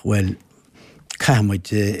deach well Camuid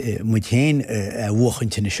muid héin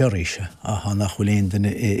bhuachant na seoréise a nach chuléon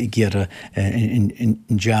ggéire in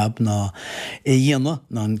jab ná dhéana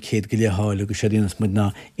ná an céad go létháil agus sé dtíanas muid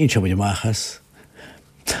ná insemuid amachchas.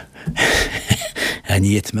 A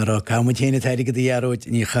níiad mar á camuid héna tairí go dhearóid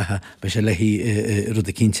ní chatha be sé lehí rud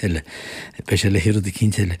a cínteile be sé lehí rud a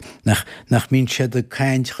cínteile. Nach mín siad a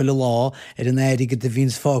caiint chuile lá ar an éirigh de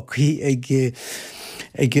bhíns fácaí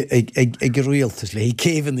ag rialtas le hí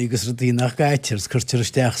céhan agus rudí nach gaiitirs chuirtir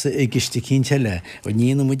isteachsa ag istí cínteile ó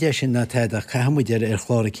níana muide sin na tead a chamuid ar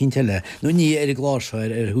chláir cínteile nó ní ar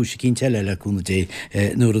gláisáir ar húsa cínteile leúna dé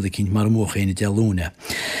nuair a cinint mar móchéine dealúna.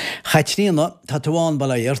 Chaitríanana tá tuáin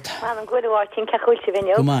bailairt. An gcuidirháirtín ceúilte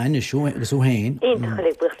bhine. Go main is súhéin. Íon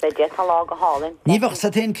chulig bucht le dé tá lá go hálinn. Ní bhah sa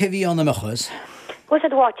ten cehí anna mechas. Bus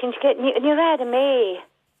adháirtín ní réide mé.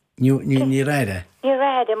 Ní réide. Ní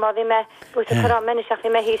réide má bhí me bus churá miniseach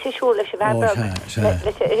bhí me hí siúla se bhar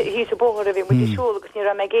hí a bóthir a bhí mu siúla agus ní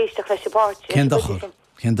ra me géisteach leis bát.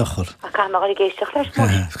 Cén dachar. A cha mar géisteach leis mu.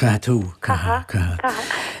 Ca tú.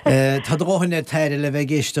 Tá dráhanna teire le bheith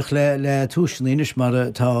géisteach le túisinaínis mar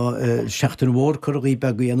tá seachtain mór chuí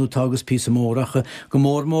begaí anú tágus pí mórracha go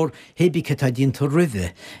mór hébíce tá dínta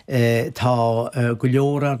rithe tá go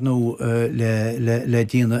leorar nó le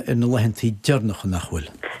díana ar na lehantaí dearnacha nachhfuil.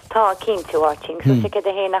 Tá cíntiúáting so sé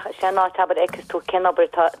a hénach sé ná tabar agus tú cenabar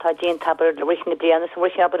tá díon tabar le rina blianana san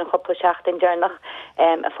bhir ab an chopla seachtain dearnach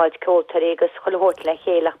a fáid cótar agus chohort le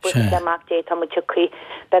chéalach bu leach dé tá mu tuí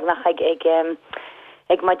begnach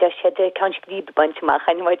ag mai de siad cansgríbe baintach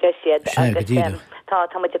a mai de siad agus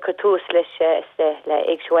tá mu de cartús leis le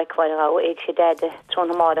ag seoáil á ag sé déide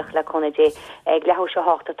trónamáach le chuna dé ag leth se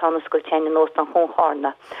háta tána scoiltein nó an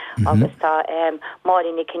chónchárna agus tá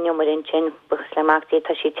máínig cinnemarrin sin buchas leachtaí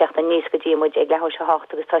tá sí teachta níos go dtímuid ag leth se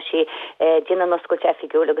háta agus tá sí duine noscoilte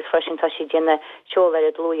efigiú agus freisin tá sí duine seoir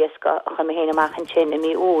a dlúas go chu mé héana amachchan sin i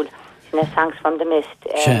mí úl sinna Songs from the Mist.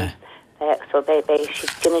 So bei si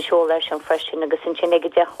duine seoir an freisin agus sin sin ag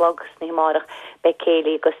dechlog ní marach be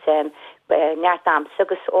céala agus neart amsa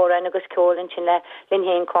agus óran agus ceolinn sin le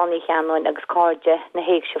linhéon cánaí cheanúin agus cáde na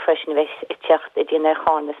héig se freisin bheith techt i dtíana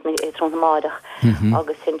chánas trónamádach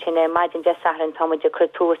agus sin maidin de saran táid de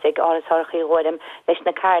cruús ag árasáchaí ghim leis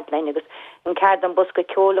na cardlein agus an card an bus go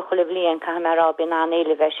ceola chola bblion cha marrá bin an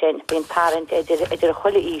éile bheith sin bíon parent idir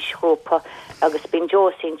chola ísrópa agus bín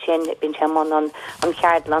Josin sin bín se man an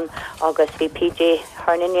cheardlan agus bhí PJ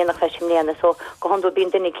thna íananach leis sin léana so go handú bín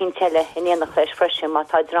duine cinteile in íananach leis freisin má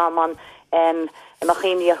tá dráman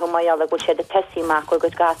Imachchéimí go maiall go sé a tesíach go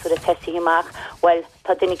gasú a tesíach well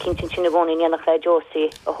tá duine cinntin sin bhna íananach le Josi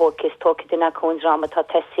a thócis tóci duna chun drama tá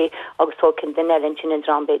tesí agus tócin den ellen sin an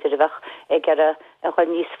drambéidir a bheith ag ar a chuil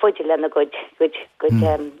níos foiide lena go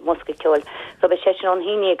mosca ceol. So be sé an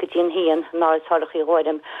híine go dtíon híon náirtálachaí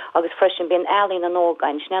ghim agus freisin bíon elín an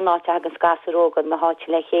ógain sne ná agus gasrógad na háte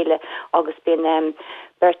le chéile agus bíon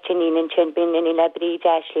Bertinín in sin bin in le brí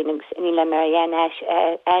Ashley in le Marianne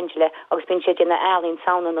Angela agus bin sé dina Alin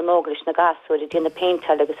sound an ógris na gasú dina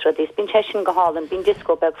paintal agus rodís bin sin goálan bin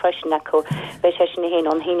disco beg freisin acu be sin hén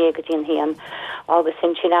an híine go dín hían agus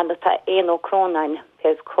sin sin an tá éon ó crónain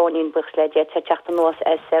pes cronín buch le te teachta nós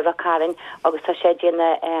as racarin agus tá sé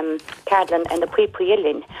dina Carlan an na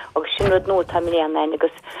puipuilin agus sinrod nó tá millian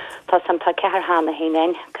agus tá sam tá cehar hána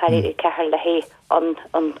héin cari cehar le hé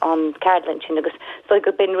an Carlan sin agus so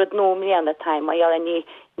go bin rud nó millianna time a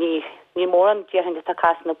ní mór an diahan tá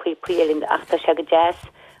cas na puipuilin achta se go jazz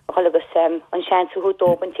agus an seanú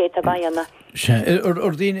húdóban té a baanna.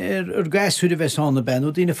 dín gasúide bheitánna ben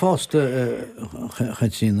ó dína fásta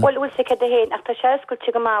chatína. Well ús sé a héin ach tá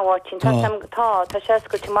séscoilte go máhairtín tá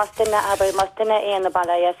séscoilte más duine aber más duine éana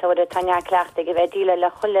balla ó a taine cleachta go bheith díle le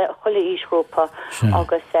cholle ísgrúpa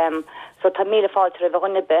agus so tá míle fáiltar a bh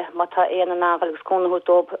runnibe má tá éana nágal gus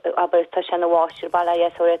cónahúdób aber tá sé na bháisir balla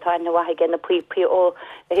ó a táine wathe gin na puí ó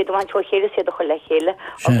le héad bhain tú chéile sé do chu le chéile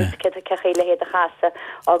agus ce chéile héad a chaasa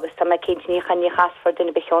agus tá me cinní chaní chasfar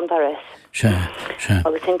duna beisiúndaras.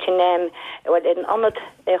 agus sin bhfuil in anad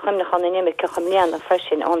chuimnachan inimiid ce chumléan a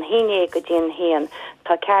freisin an híine go dtíon hían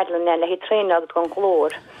tá cearlan le hí tréine agus gon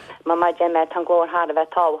glór má mai dé me an glór há a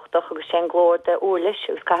bheith táhachtach agus sé glór de úlis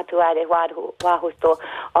gus catúir wahústó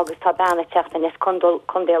agus tá banna teachtain is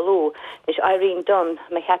chundéalú leis Irene Dunn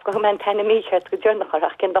me cheat go men tena míart go dúnachar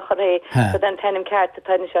ach cin dochar ré go den tenim ceart a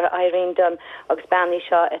taine se Irene Dunn agus banní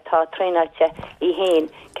seo atá tréinealte í héin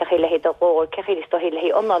ce chéile héad a glór ce chéile sto héile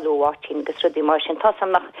hí onalúhhartín gus rudí mar sin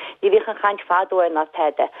tásamach ní bhíchan chaint fádúir ná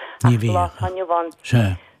teide ach bhán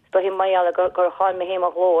sto hí maiall gur cháil me héim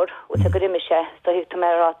a glór ú a griimiise sto hí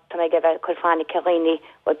tamrá tá mé bheith chuirfáinnig ceghine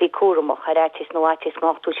ó bí cuaramach a réitis nóáis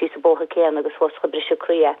máchtú sí sa bócha céan agus fós go brise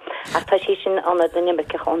cria ach tá sí sin anna dunimime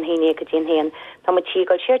ce chun híine go dtíon héan tá mu tí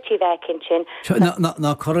go siirtí bheith cin sin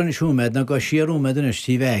ná choranisiúmed na go siarúmed in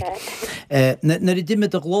istí bheith na i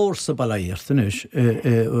diime a glór sa bailíirtanis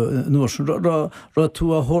nuair rá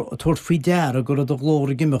tú a tuair faoi dear a gur a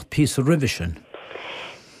glór a gimimecht pí a revision.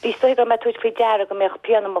 Bhí sto go me tuid fao dear go méoch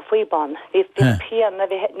pianna a faoiban. Bhí pianna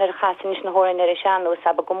nar chasan is na háir ar seanú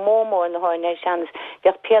sa go mómór na háir ar seanus.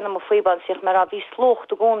 Bhíoh pianna a faoiban sich mar a bhí slócht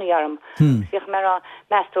do gcónaarm. Bhíoh mar a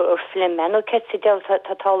meistú ar flim men. nó cet si del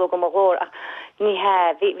tátála go mór ach ní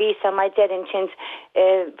he bhí sa mai derin chins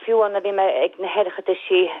fiúanna bhí me ag na heiricha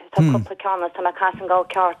sí tá complicána tá me casan gá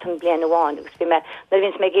ceartan blian amháin agus bhí me na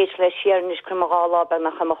vins me géis le siarnis crumagála be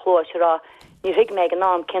nach chama chlóis rá ní rig me an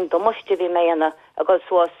nám cin do muiste bhí méanana agus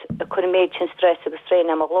suas a chun méid sin stress agus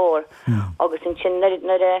tréin am a glór agus in sin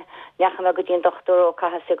nechan a go dtíon dochtú ó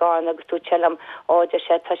caithe sigáin agus tú telam áidir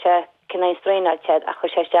sé tá sé cinna strainartead a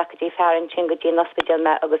chu sé deachtatí fearan sin go dtíon ospidal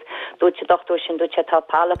me agus dúte dochtú sin dúte tá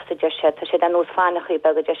pálapsaidir sé tá sé den nús fáinnachaí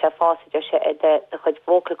begadidir sé fásidir sé de chuid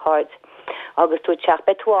vocal cords agus tú teach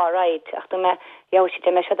be tú áráid ach tú me jou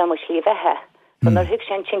si me se am slí bheitthe. Nar hiic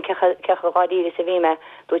sin sin cecha gáíri sa bhíime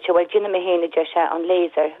dúte bhil dinna me héna de se an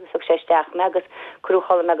léser so sé steach me agus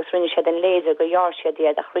cruúchala me agus rinne sé den léser go jaar sé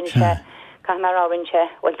diaad ach rinne sé cha mar árin se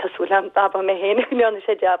bhil tasúlam dab me héna leanna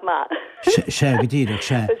sé deab má. sé go dtíach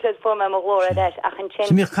sé. sé fó me glóra deis ach an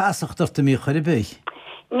sin. mí chaachtarta mí chuir bé.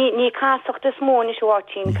 Ní cáachta smó is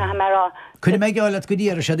bhhairtín cha marrá. Chine mé gáile go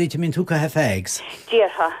díar sé dtíte mín túcha he féigs.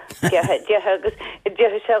 Díortha agus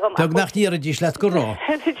díor se go. Dag nach díar a dís leat go rá.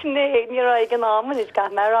 Né ní ra an náman is ga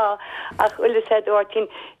marrá ach uile sé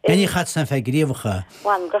dúirtín.Ení chat san fé gríomhacha.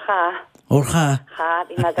 Bhain go cha. Orcha? Cha,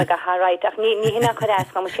 bhí me go háráid ach ní hinna choréis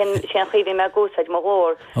go sin chuhí me gúsaid mar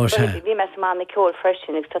ghór. Bhí me mána ceol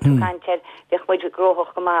freisin agus tá caiintear bheith muid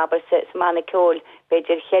gróthach go má bar sa mána ceol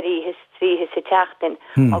beidir cheirí his trí his sa teachtain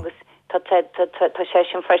agus tá sé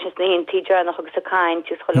sin freisin naon tíidirnach agus a caiin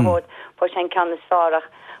tús cholamód por sin ceanna sárach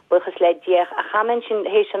buchas le diaach a chaman sin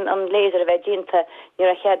hééis an léidir a bheith dínta ní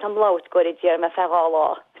a chead an blát goir díar me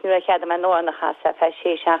feáá. Ní a chead me nónacha sa fe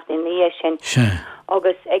sé seachtain na dhé sin.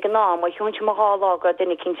 Agus ag an ná mai hiún se máá go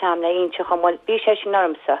duine cin tam na onse chumil bí sé sin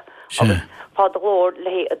normsa agus fád glór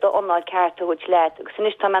le do onáil ceartta chuid leit agus san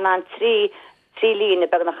istá man an trí lína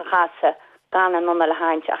be nach a chaasa gan an nonna le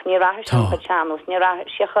haint ach ní ra chu channels ní ra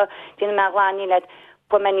sicha dína me gláí le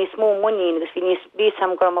po me ní smó muín agus hí níos bí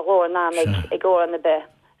sam go a glór ná ag ggó an na be.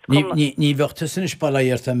 Ní bheachta sin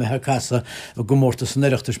spalaíirta me casa a gomórta san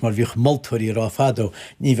iireachtas mar bhíoh moltúirí rá fádó,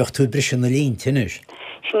 ní bheocht tú brisin na líon tinis.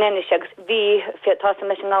 Sinne agus bhí tá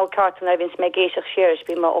me sin ná cartan a vís me géisioach séirs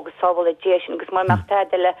bhí mar agus sábal a déisisin agus mar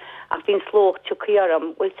meachtaile ach bhín slóch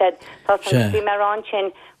tucíarm bhfuil said tá bhí mar an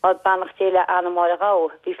sin á bannachtéile anmáil rá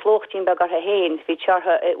bhí slóchtín be gar a héin hí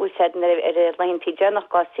teartha bhfuil said ar leintí dénach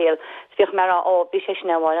gásil bhíoh mar á bí sé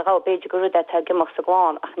sinháil rá beidir go ruúda tá gimach sa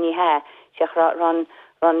gláán ach ní he seach ran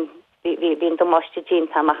hín do máiste dín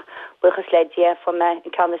tamach buchas le dia fo me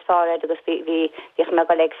in can sáre agus hí me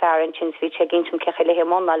go le fearin sin ví sé ginn cecha le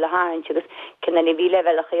mna le hain agus cinna ni bhíle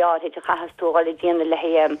veile chaá hé a chahasúá le díanana le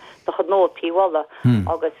héim do chud nótíí walla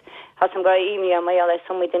agus has an gra imi mai lei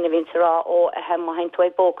sommi dinna vín rá ó a he ma hain toi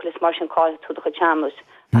bólis mar sin cá tú do channels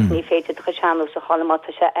ní féidir go seanú sa chaá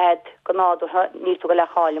tá sé ed go náú ní go le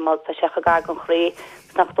cháá tá sé go gar an chrí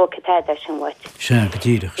nach dó cetéide sin bhaid. Se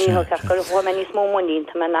gotíireach se. gur bhfuil níos mó muín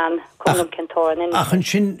tá man an chum cintóran. Achan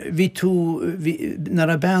sin ví tú nar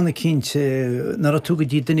a bena cinint nar a tú go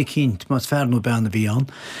dtí duine cinint más fearnú bena bhí an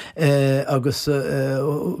agus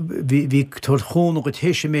bhí tar chóna go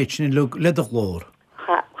téise méid sin ledach lór.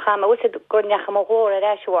 Chama ús gur necha má ghór a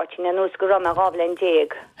réisiúirtin a nús go rom a gáblen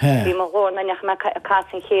déag. Bhí má ghór na necha me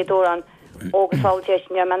casan chéadú an ógusáiltéis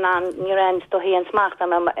man an ní rend do híon smachta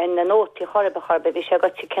in na nótaí chorbe bhí sé go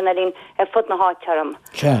si cinnalín fud na hátearm.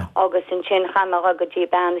 Agus in sin chama a go dtí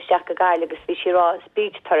ben seach go gaile agus bhí si rá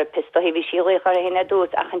speech therapist ó hí bhí si réchar a hinna dút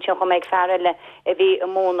achan sin go méid fearile a bhí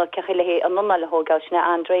móna ceile hé an nunna le hógáil sinna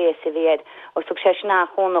Andrea sa bhéad ó sug sé sinna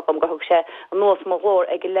chónach go thug sé an nós má ghór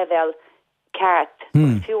ag level ceart.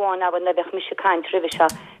 Fiúáin a na bheith mis se caiint rih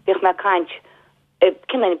bhíh me caiint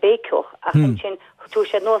cinna béicioch achan sin tú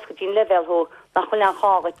sé nós go dtín level ho nach chuil an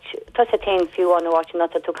chágat tá sé te fiúáin áin na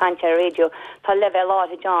tú caiinte a radio tá level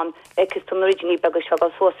áhe John agus tú originí begus se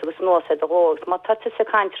gal sósa agus nósa a ghóg, má tá sa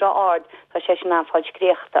caiintre ád tá sé sin anfáid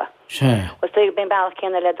gréachta. Os tú ben bail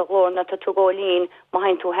cinna le a ghór na tú ggólín má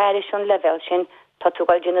hain tú heiris an level sin tá tú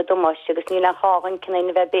gáil duna domas agus ní an chágan cinna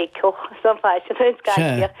na bheith béicioch sanfáid sin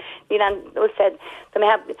gaiir ní an úsed mé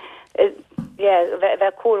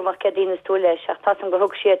bheith cuaach ce dtíine tú leis ach tá an go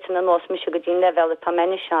thug siad san an nós mis go dtín level a tá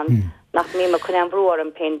mena sean nach mí chun an bhrúar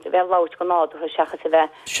an peint bheith lát go náú seachas a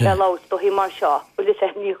bheith lát do hí mar seo uli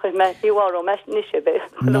sé ní chuir me bhíhá me níise be.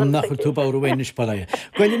 No nach tú bá bhéis bailile.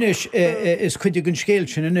 Gaiilenis is chuidir gon scéil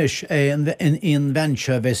sin inis in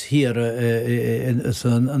bhainse bheits hir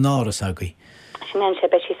an áras agaí. Sin se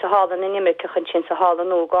be si sa hálan in imime chun sin sa hálan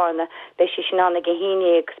nó gána be si sin anna go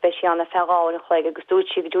híine agus be si anna feáin chuig agus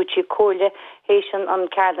dútí cóile hééis an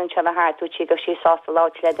cean se a háútí go sí sásta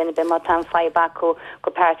lá le denna be mat an febaú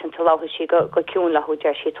go pertan tal láhu si go ciún leú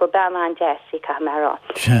deir si tú ben an deí cha merá.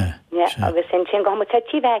 agus sin sin go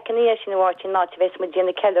tetí bheith an í sin bhhairtin ná bheits mu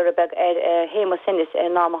déanana ceir a beh héma sinnis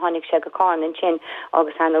ná hánig se go cáin an sin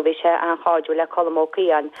agus an bhí se an cháú le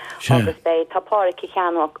colmóían agus be tápárici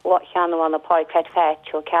cheanháin apá feit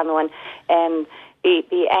o ceanúin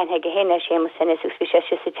bí einhe go héine sémas sin is fi sé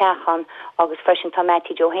sa techan agus fresin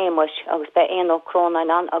tomatí jo héimus agus be éon ó cróna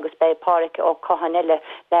an agus be párice ó cohanile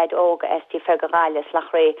leid óga estí fergaráiles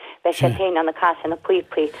lech ré be sé féin an na casa na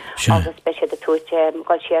puipi agus be sé de túte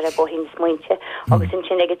gáil siar a bóhín smuinte agus in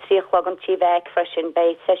sin ag tríoch an tíveig fresin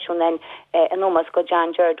be seisiúnen an nómas go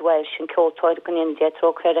John Jared Welsh an ceoltóid go in de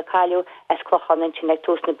tro cre a caiú es clochan in sin ag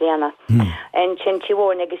túsna bliana en sin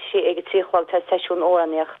tíhór ag tríoch tá seisiún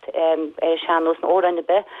óraníocht seanús na óranne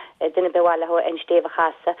be dunne bewaile ho en steve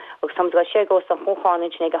chasse og sam sé go an choáin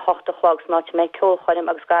ag a hochtachlogs ná mé ceolchoim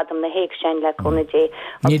agus gadam na héig sein le chuna dé.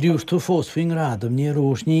 Ní dús tú fós fin radam ní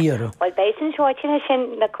rós níar. Well bésin seoine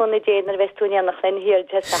sin na chuna dé na Westúnia nach len hir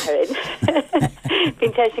te sarin.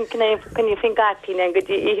 Bhín te sin cynnig fin gatí an go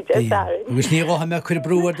dtí sarin. Agus ní go ha me chuir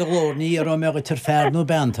brúar de glór ní ar me tar fearnú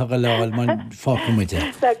bent a go leáil man fámuide.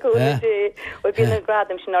 bí na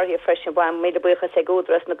gradam sin orhí fresin bhaim mé bucha sé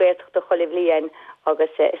gúdras na gaiach do cholah líon agus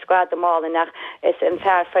is grad mála nach is an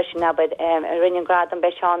fear fresin abad a rinne gradam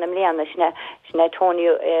be seán am líana sinna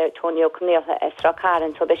Tonio Cnéaltha rá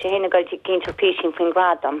caran, so be sé héna goil cinnta písin fin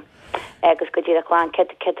gradam. Agus go dtí aháin ce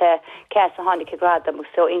a hánig gradam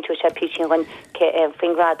so intú sé písin gon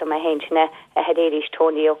fin gradam a hén sinna a hedéiris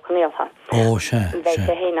Tonio Cnéaltha. Ó se. Bei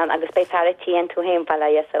sé héan agus bei feartí an tú héim bhela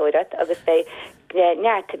óirat agus bei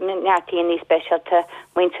neartíí níos speisialta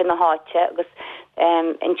muinte na háte agus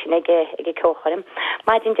in sin ige ceolchaim.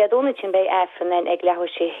 Má din deadúna sin bei efran ag lethir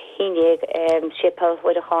sé híine sipal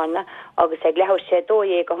bhfuid a chána agus ag lethir sé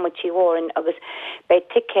dóé go tíhórin agus bei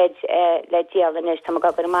tiid le díalan is tá go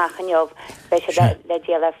amachchan jobh bei sé le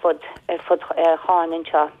díal fud cháin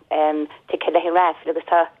seo tiid le rafil agus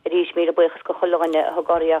tá ríis mí a buchas go choáine a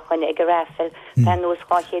goíach chuine ag rafil den nús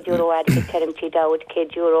 €100 ag ceimtí dád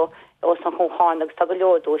 €100 os an chóáin agus tá go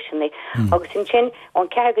leordóisina agus sin sin an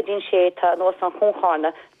cegadín sé tá nó an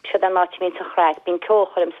chóána se an nátíín a chreid bín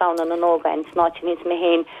ceolchaim saona an nógain nátíín mé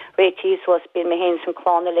héin réití sos bí mé héin san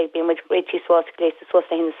chlána le bí mu réití sos lééis sos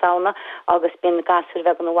a hin saona agus bin gasú ve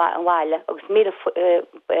an bhile agus mí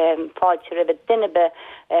fáilte ra duine be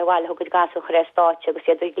bhile thugad gasú choréistáte agus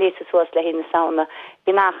iad lééis sos le hin saona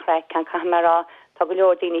bí nachreid can camerará tá go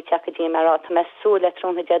leordíní teachadí marrá tá me sú le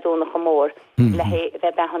trúna deadúna go mór le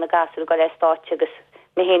bheith behanna gasú go leistáte agus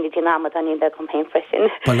mé héna dí námad an be gom héin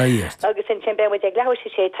freisin. Agus in sin beid ag lehir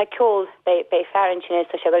sé tá ceol bei fearan sin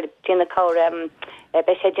tá se go dina cá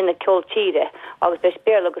be sé dina ceol tíre agus be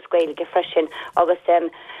spéir agus scoil go freisin agus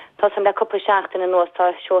Tá sam le cuppa seachtain an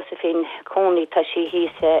nóstá Josephine Coney tá si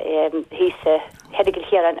hísa hedigil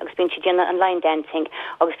hiaran agus bin si dina an line dancing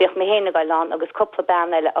agus bích mé héna gáil lán agus cuppa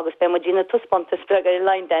ban eile agus be mo dina tuspont spregar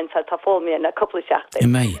line dance tá fómi na cuppa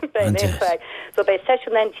seachtain. So bei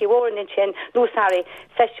session en tí war in sin lúsari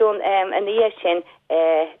session an ie sin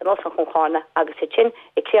an osfan chunchana agus e sin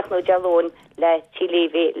e cléochnú jalón le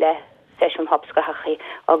tílévi le session hopska hachi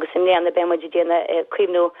agus in leanna be mod dina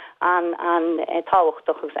cuimnú an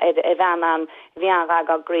táhachtach bhean an bhean rag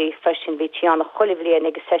a gré freshin vi tíanna cholivlé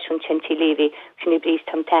ag session chinti levi sin bris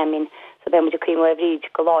tam tamin so be mod cuimú a rid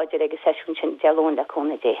goláidir ag session chin jalón le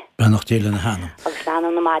cona dé. Brenach déile na hanam. Agus an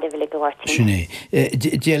na mad vil go wartin. Sinné.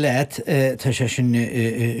 Dialet tá sé sin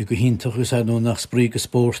go hintochgus nó nach spríige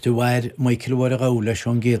sport tú bhair mai kilóir a gála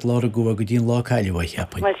sean géad lá a go dín lá caiilehha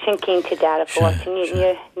cheappain. Well sin cinnte dear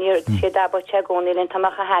níor sé dabba te gcónilinn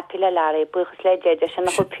tamach a happy le lára buchas le déidir sin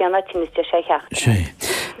nach chu pianna tiniste sé cheachta.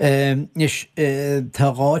 Nis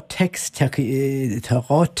tá rá text tá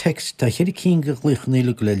chéidir cín go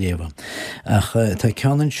gluchníile go le léha. Ach tá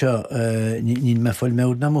ceanan seo ní me fáil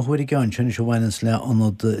méid na thuir gan sena se bhhainas le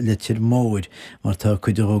anad letir móid mar tá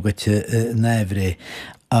chuidirrógate néhré.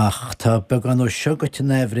 Ach tá began ó seogate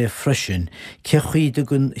néhré freisin cechuide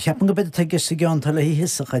gon cheapan go beidir gus a gan tal le hí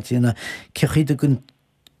hisachatína cechuide gon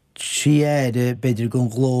siéide beidir gon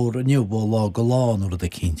glór a nniubbó lá go lán a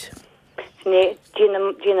cinint.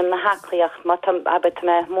 Dínam na haclaíoch má abit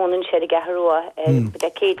me mónan sé gaharúa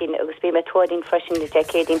decédín agus bí me tuaín freisin de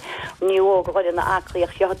decédín níú go goil na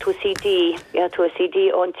aclaíoch jo tú CD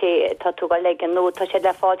onté tá tú go legan nó tá sé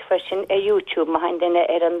le fád freisin a YouTube má hain duine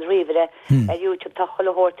an rivere a YouTube tá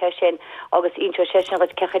chollehórte sin agus intro sé go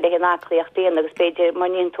cecha le an aclaíoch déan agus beidir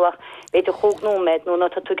maníontuach beidir chugnómed nó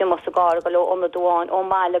tá tú mas a gar go on doáin ó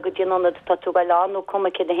máile go dtíanana tá tú go lá nó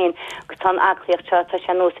cuma cin hen gus tá aclaíoch tá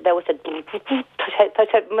sé nó de Tá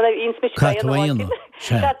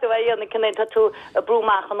tú a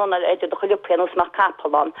brúmach an idir do choúpianús mar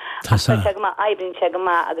capán. ma ebrin te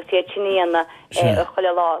má agus sé tííanana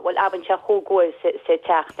choile lá bhil aban se chógóil sé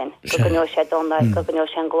teachtain go sé donna go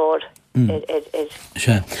sé an glór.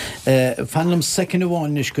 Fanlam second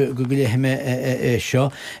bháis go go léime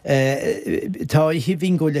seo tá hí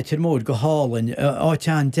hín go letir mór go hálainn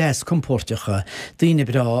átean 10 compórtecha daine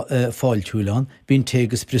bra fáiltúán bín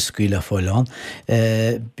tegus briscuile fáilán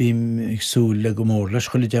bím sú le go mór leis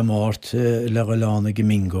chola deárt le go lána go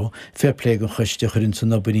mingo fairlé go chuiste churinn san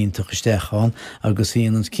nabaínta chuisteán agus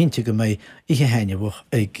íon cinnte go méid ihe heinebuch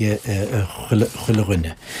ag chuile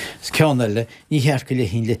rinne. Ceanile ní hear go le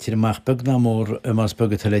hín letir amach beg na mór mas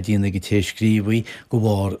bugad le dína go téiscríomhaí go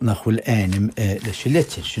bhhar nach chuil éinim le se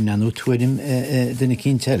letir sin anú tuairim duna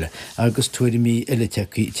cín teile agus tuairimí eile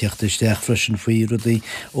teachtasteach freisin faoí rudaí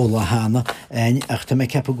ó le hána ach tá mé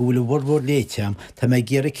cepa gúla bhór léiteam tá mé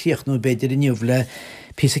géar a críochnú beidir inniuh le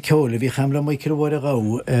pí a ceola bhí chamla mai kilóhar a gá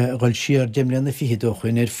gáil siar deimleanna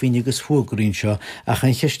fihidóchain fínigus fógraín seo ach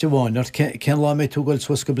an cheiste bháinar cen lá mé túgáil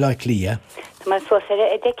suas go bla lia. Tá mar suas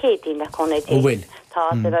a decédín le chuna bhfuil.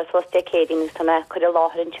 Tá ar suas decédín tá me chuir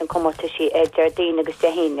láthrann sin comórta sí Jardín agus de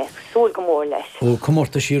héine súl go mór leis. Ó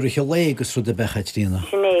comórta síú che légus ru de bechaidtína.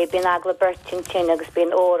 Sinné bín agla bertin sin agus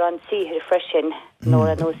bín ó an sihir freisin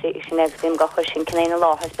nóra nó sin agus bín go chusin cinnéna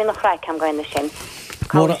láthas bín nach chraicam gaine sin.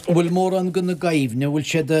 Bhfuil mór an gona gaimhne bhfuil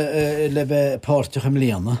sé le bheith páirteach am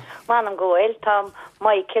líana? Má an ggóil tá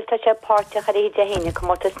Michael tá sé páirteach a réide héine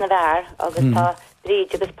comórtas na bhar agus tá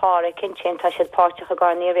ríide agus pára cincin tá sé páirteach a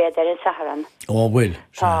gáí réidir in Saharan. Ó bhfuil.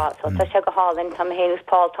 Tá sé go hálann tá héanagus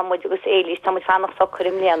pá tá muid agus élís tá muid fannach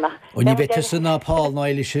socurim líana. ó ní bheith san ná pál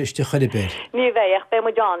ná éile séiste chuiribéir. Ní bheith be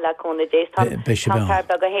mu John le chuna dééis tá be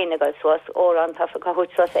go héanaáil suas órán tá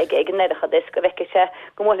chuút suas ag neirecha is go bheice sé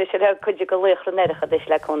go móla sé chuide go léchra neirecha is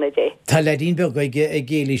le chuna dé. Tá le dín beg ag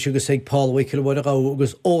gélís agus ag pálhaicil bhar a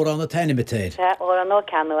agus órán a tainimitéir. Órán ó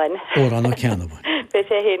ceanhain. Órán ó ceanhain. Be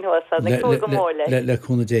sé héhosa na go mórla. Le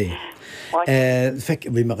chuna dé.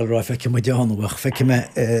 Bhí me rá feice mai deanúach feice me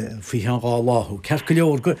faoi an gá láthú. Ceir go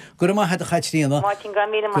leor gur má head a chaitríanana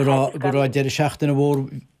go rá deidir seachtainna bhór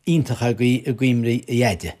íntacha a gcuimrí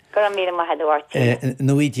dhéide. Go mí headhhart.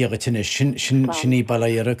 Nóídíaga tinine sinní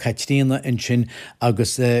bailíar a caitríanana in sin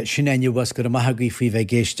agus sin ainehas gur maithagaí faoi bheith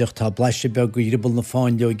géisteach tá blaiste be go ribal na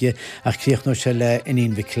fáinleoige ach críoch se le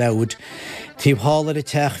inon bhí cloud. Tíobh hálar a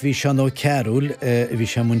teach bhí se nó ceúil bhí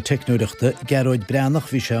se mún technúireachta, Geróid Breannach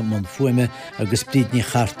bhí se mún fuime agus brídní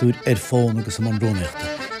chartúr fón agus am róneachta.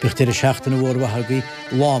 Bích tíir seachtainna bhór wathagaí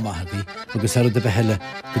lámathagaí agus ar de beheile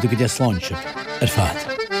go go dé sláinseap fad.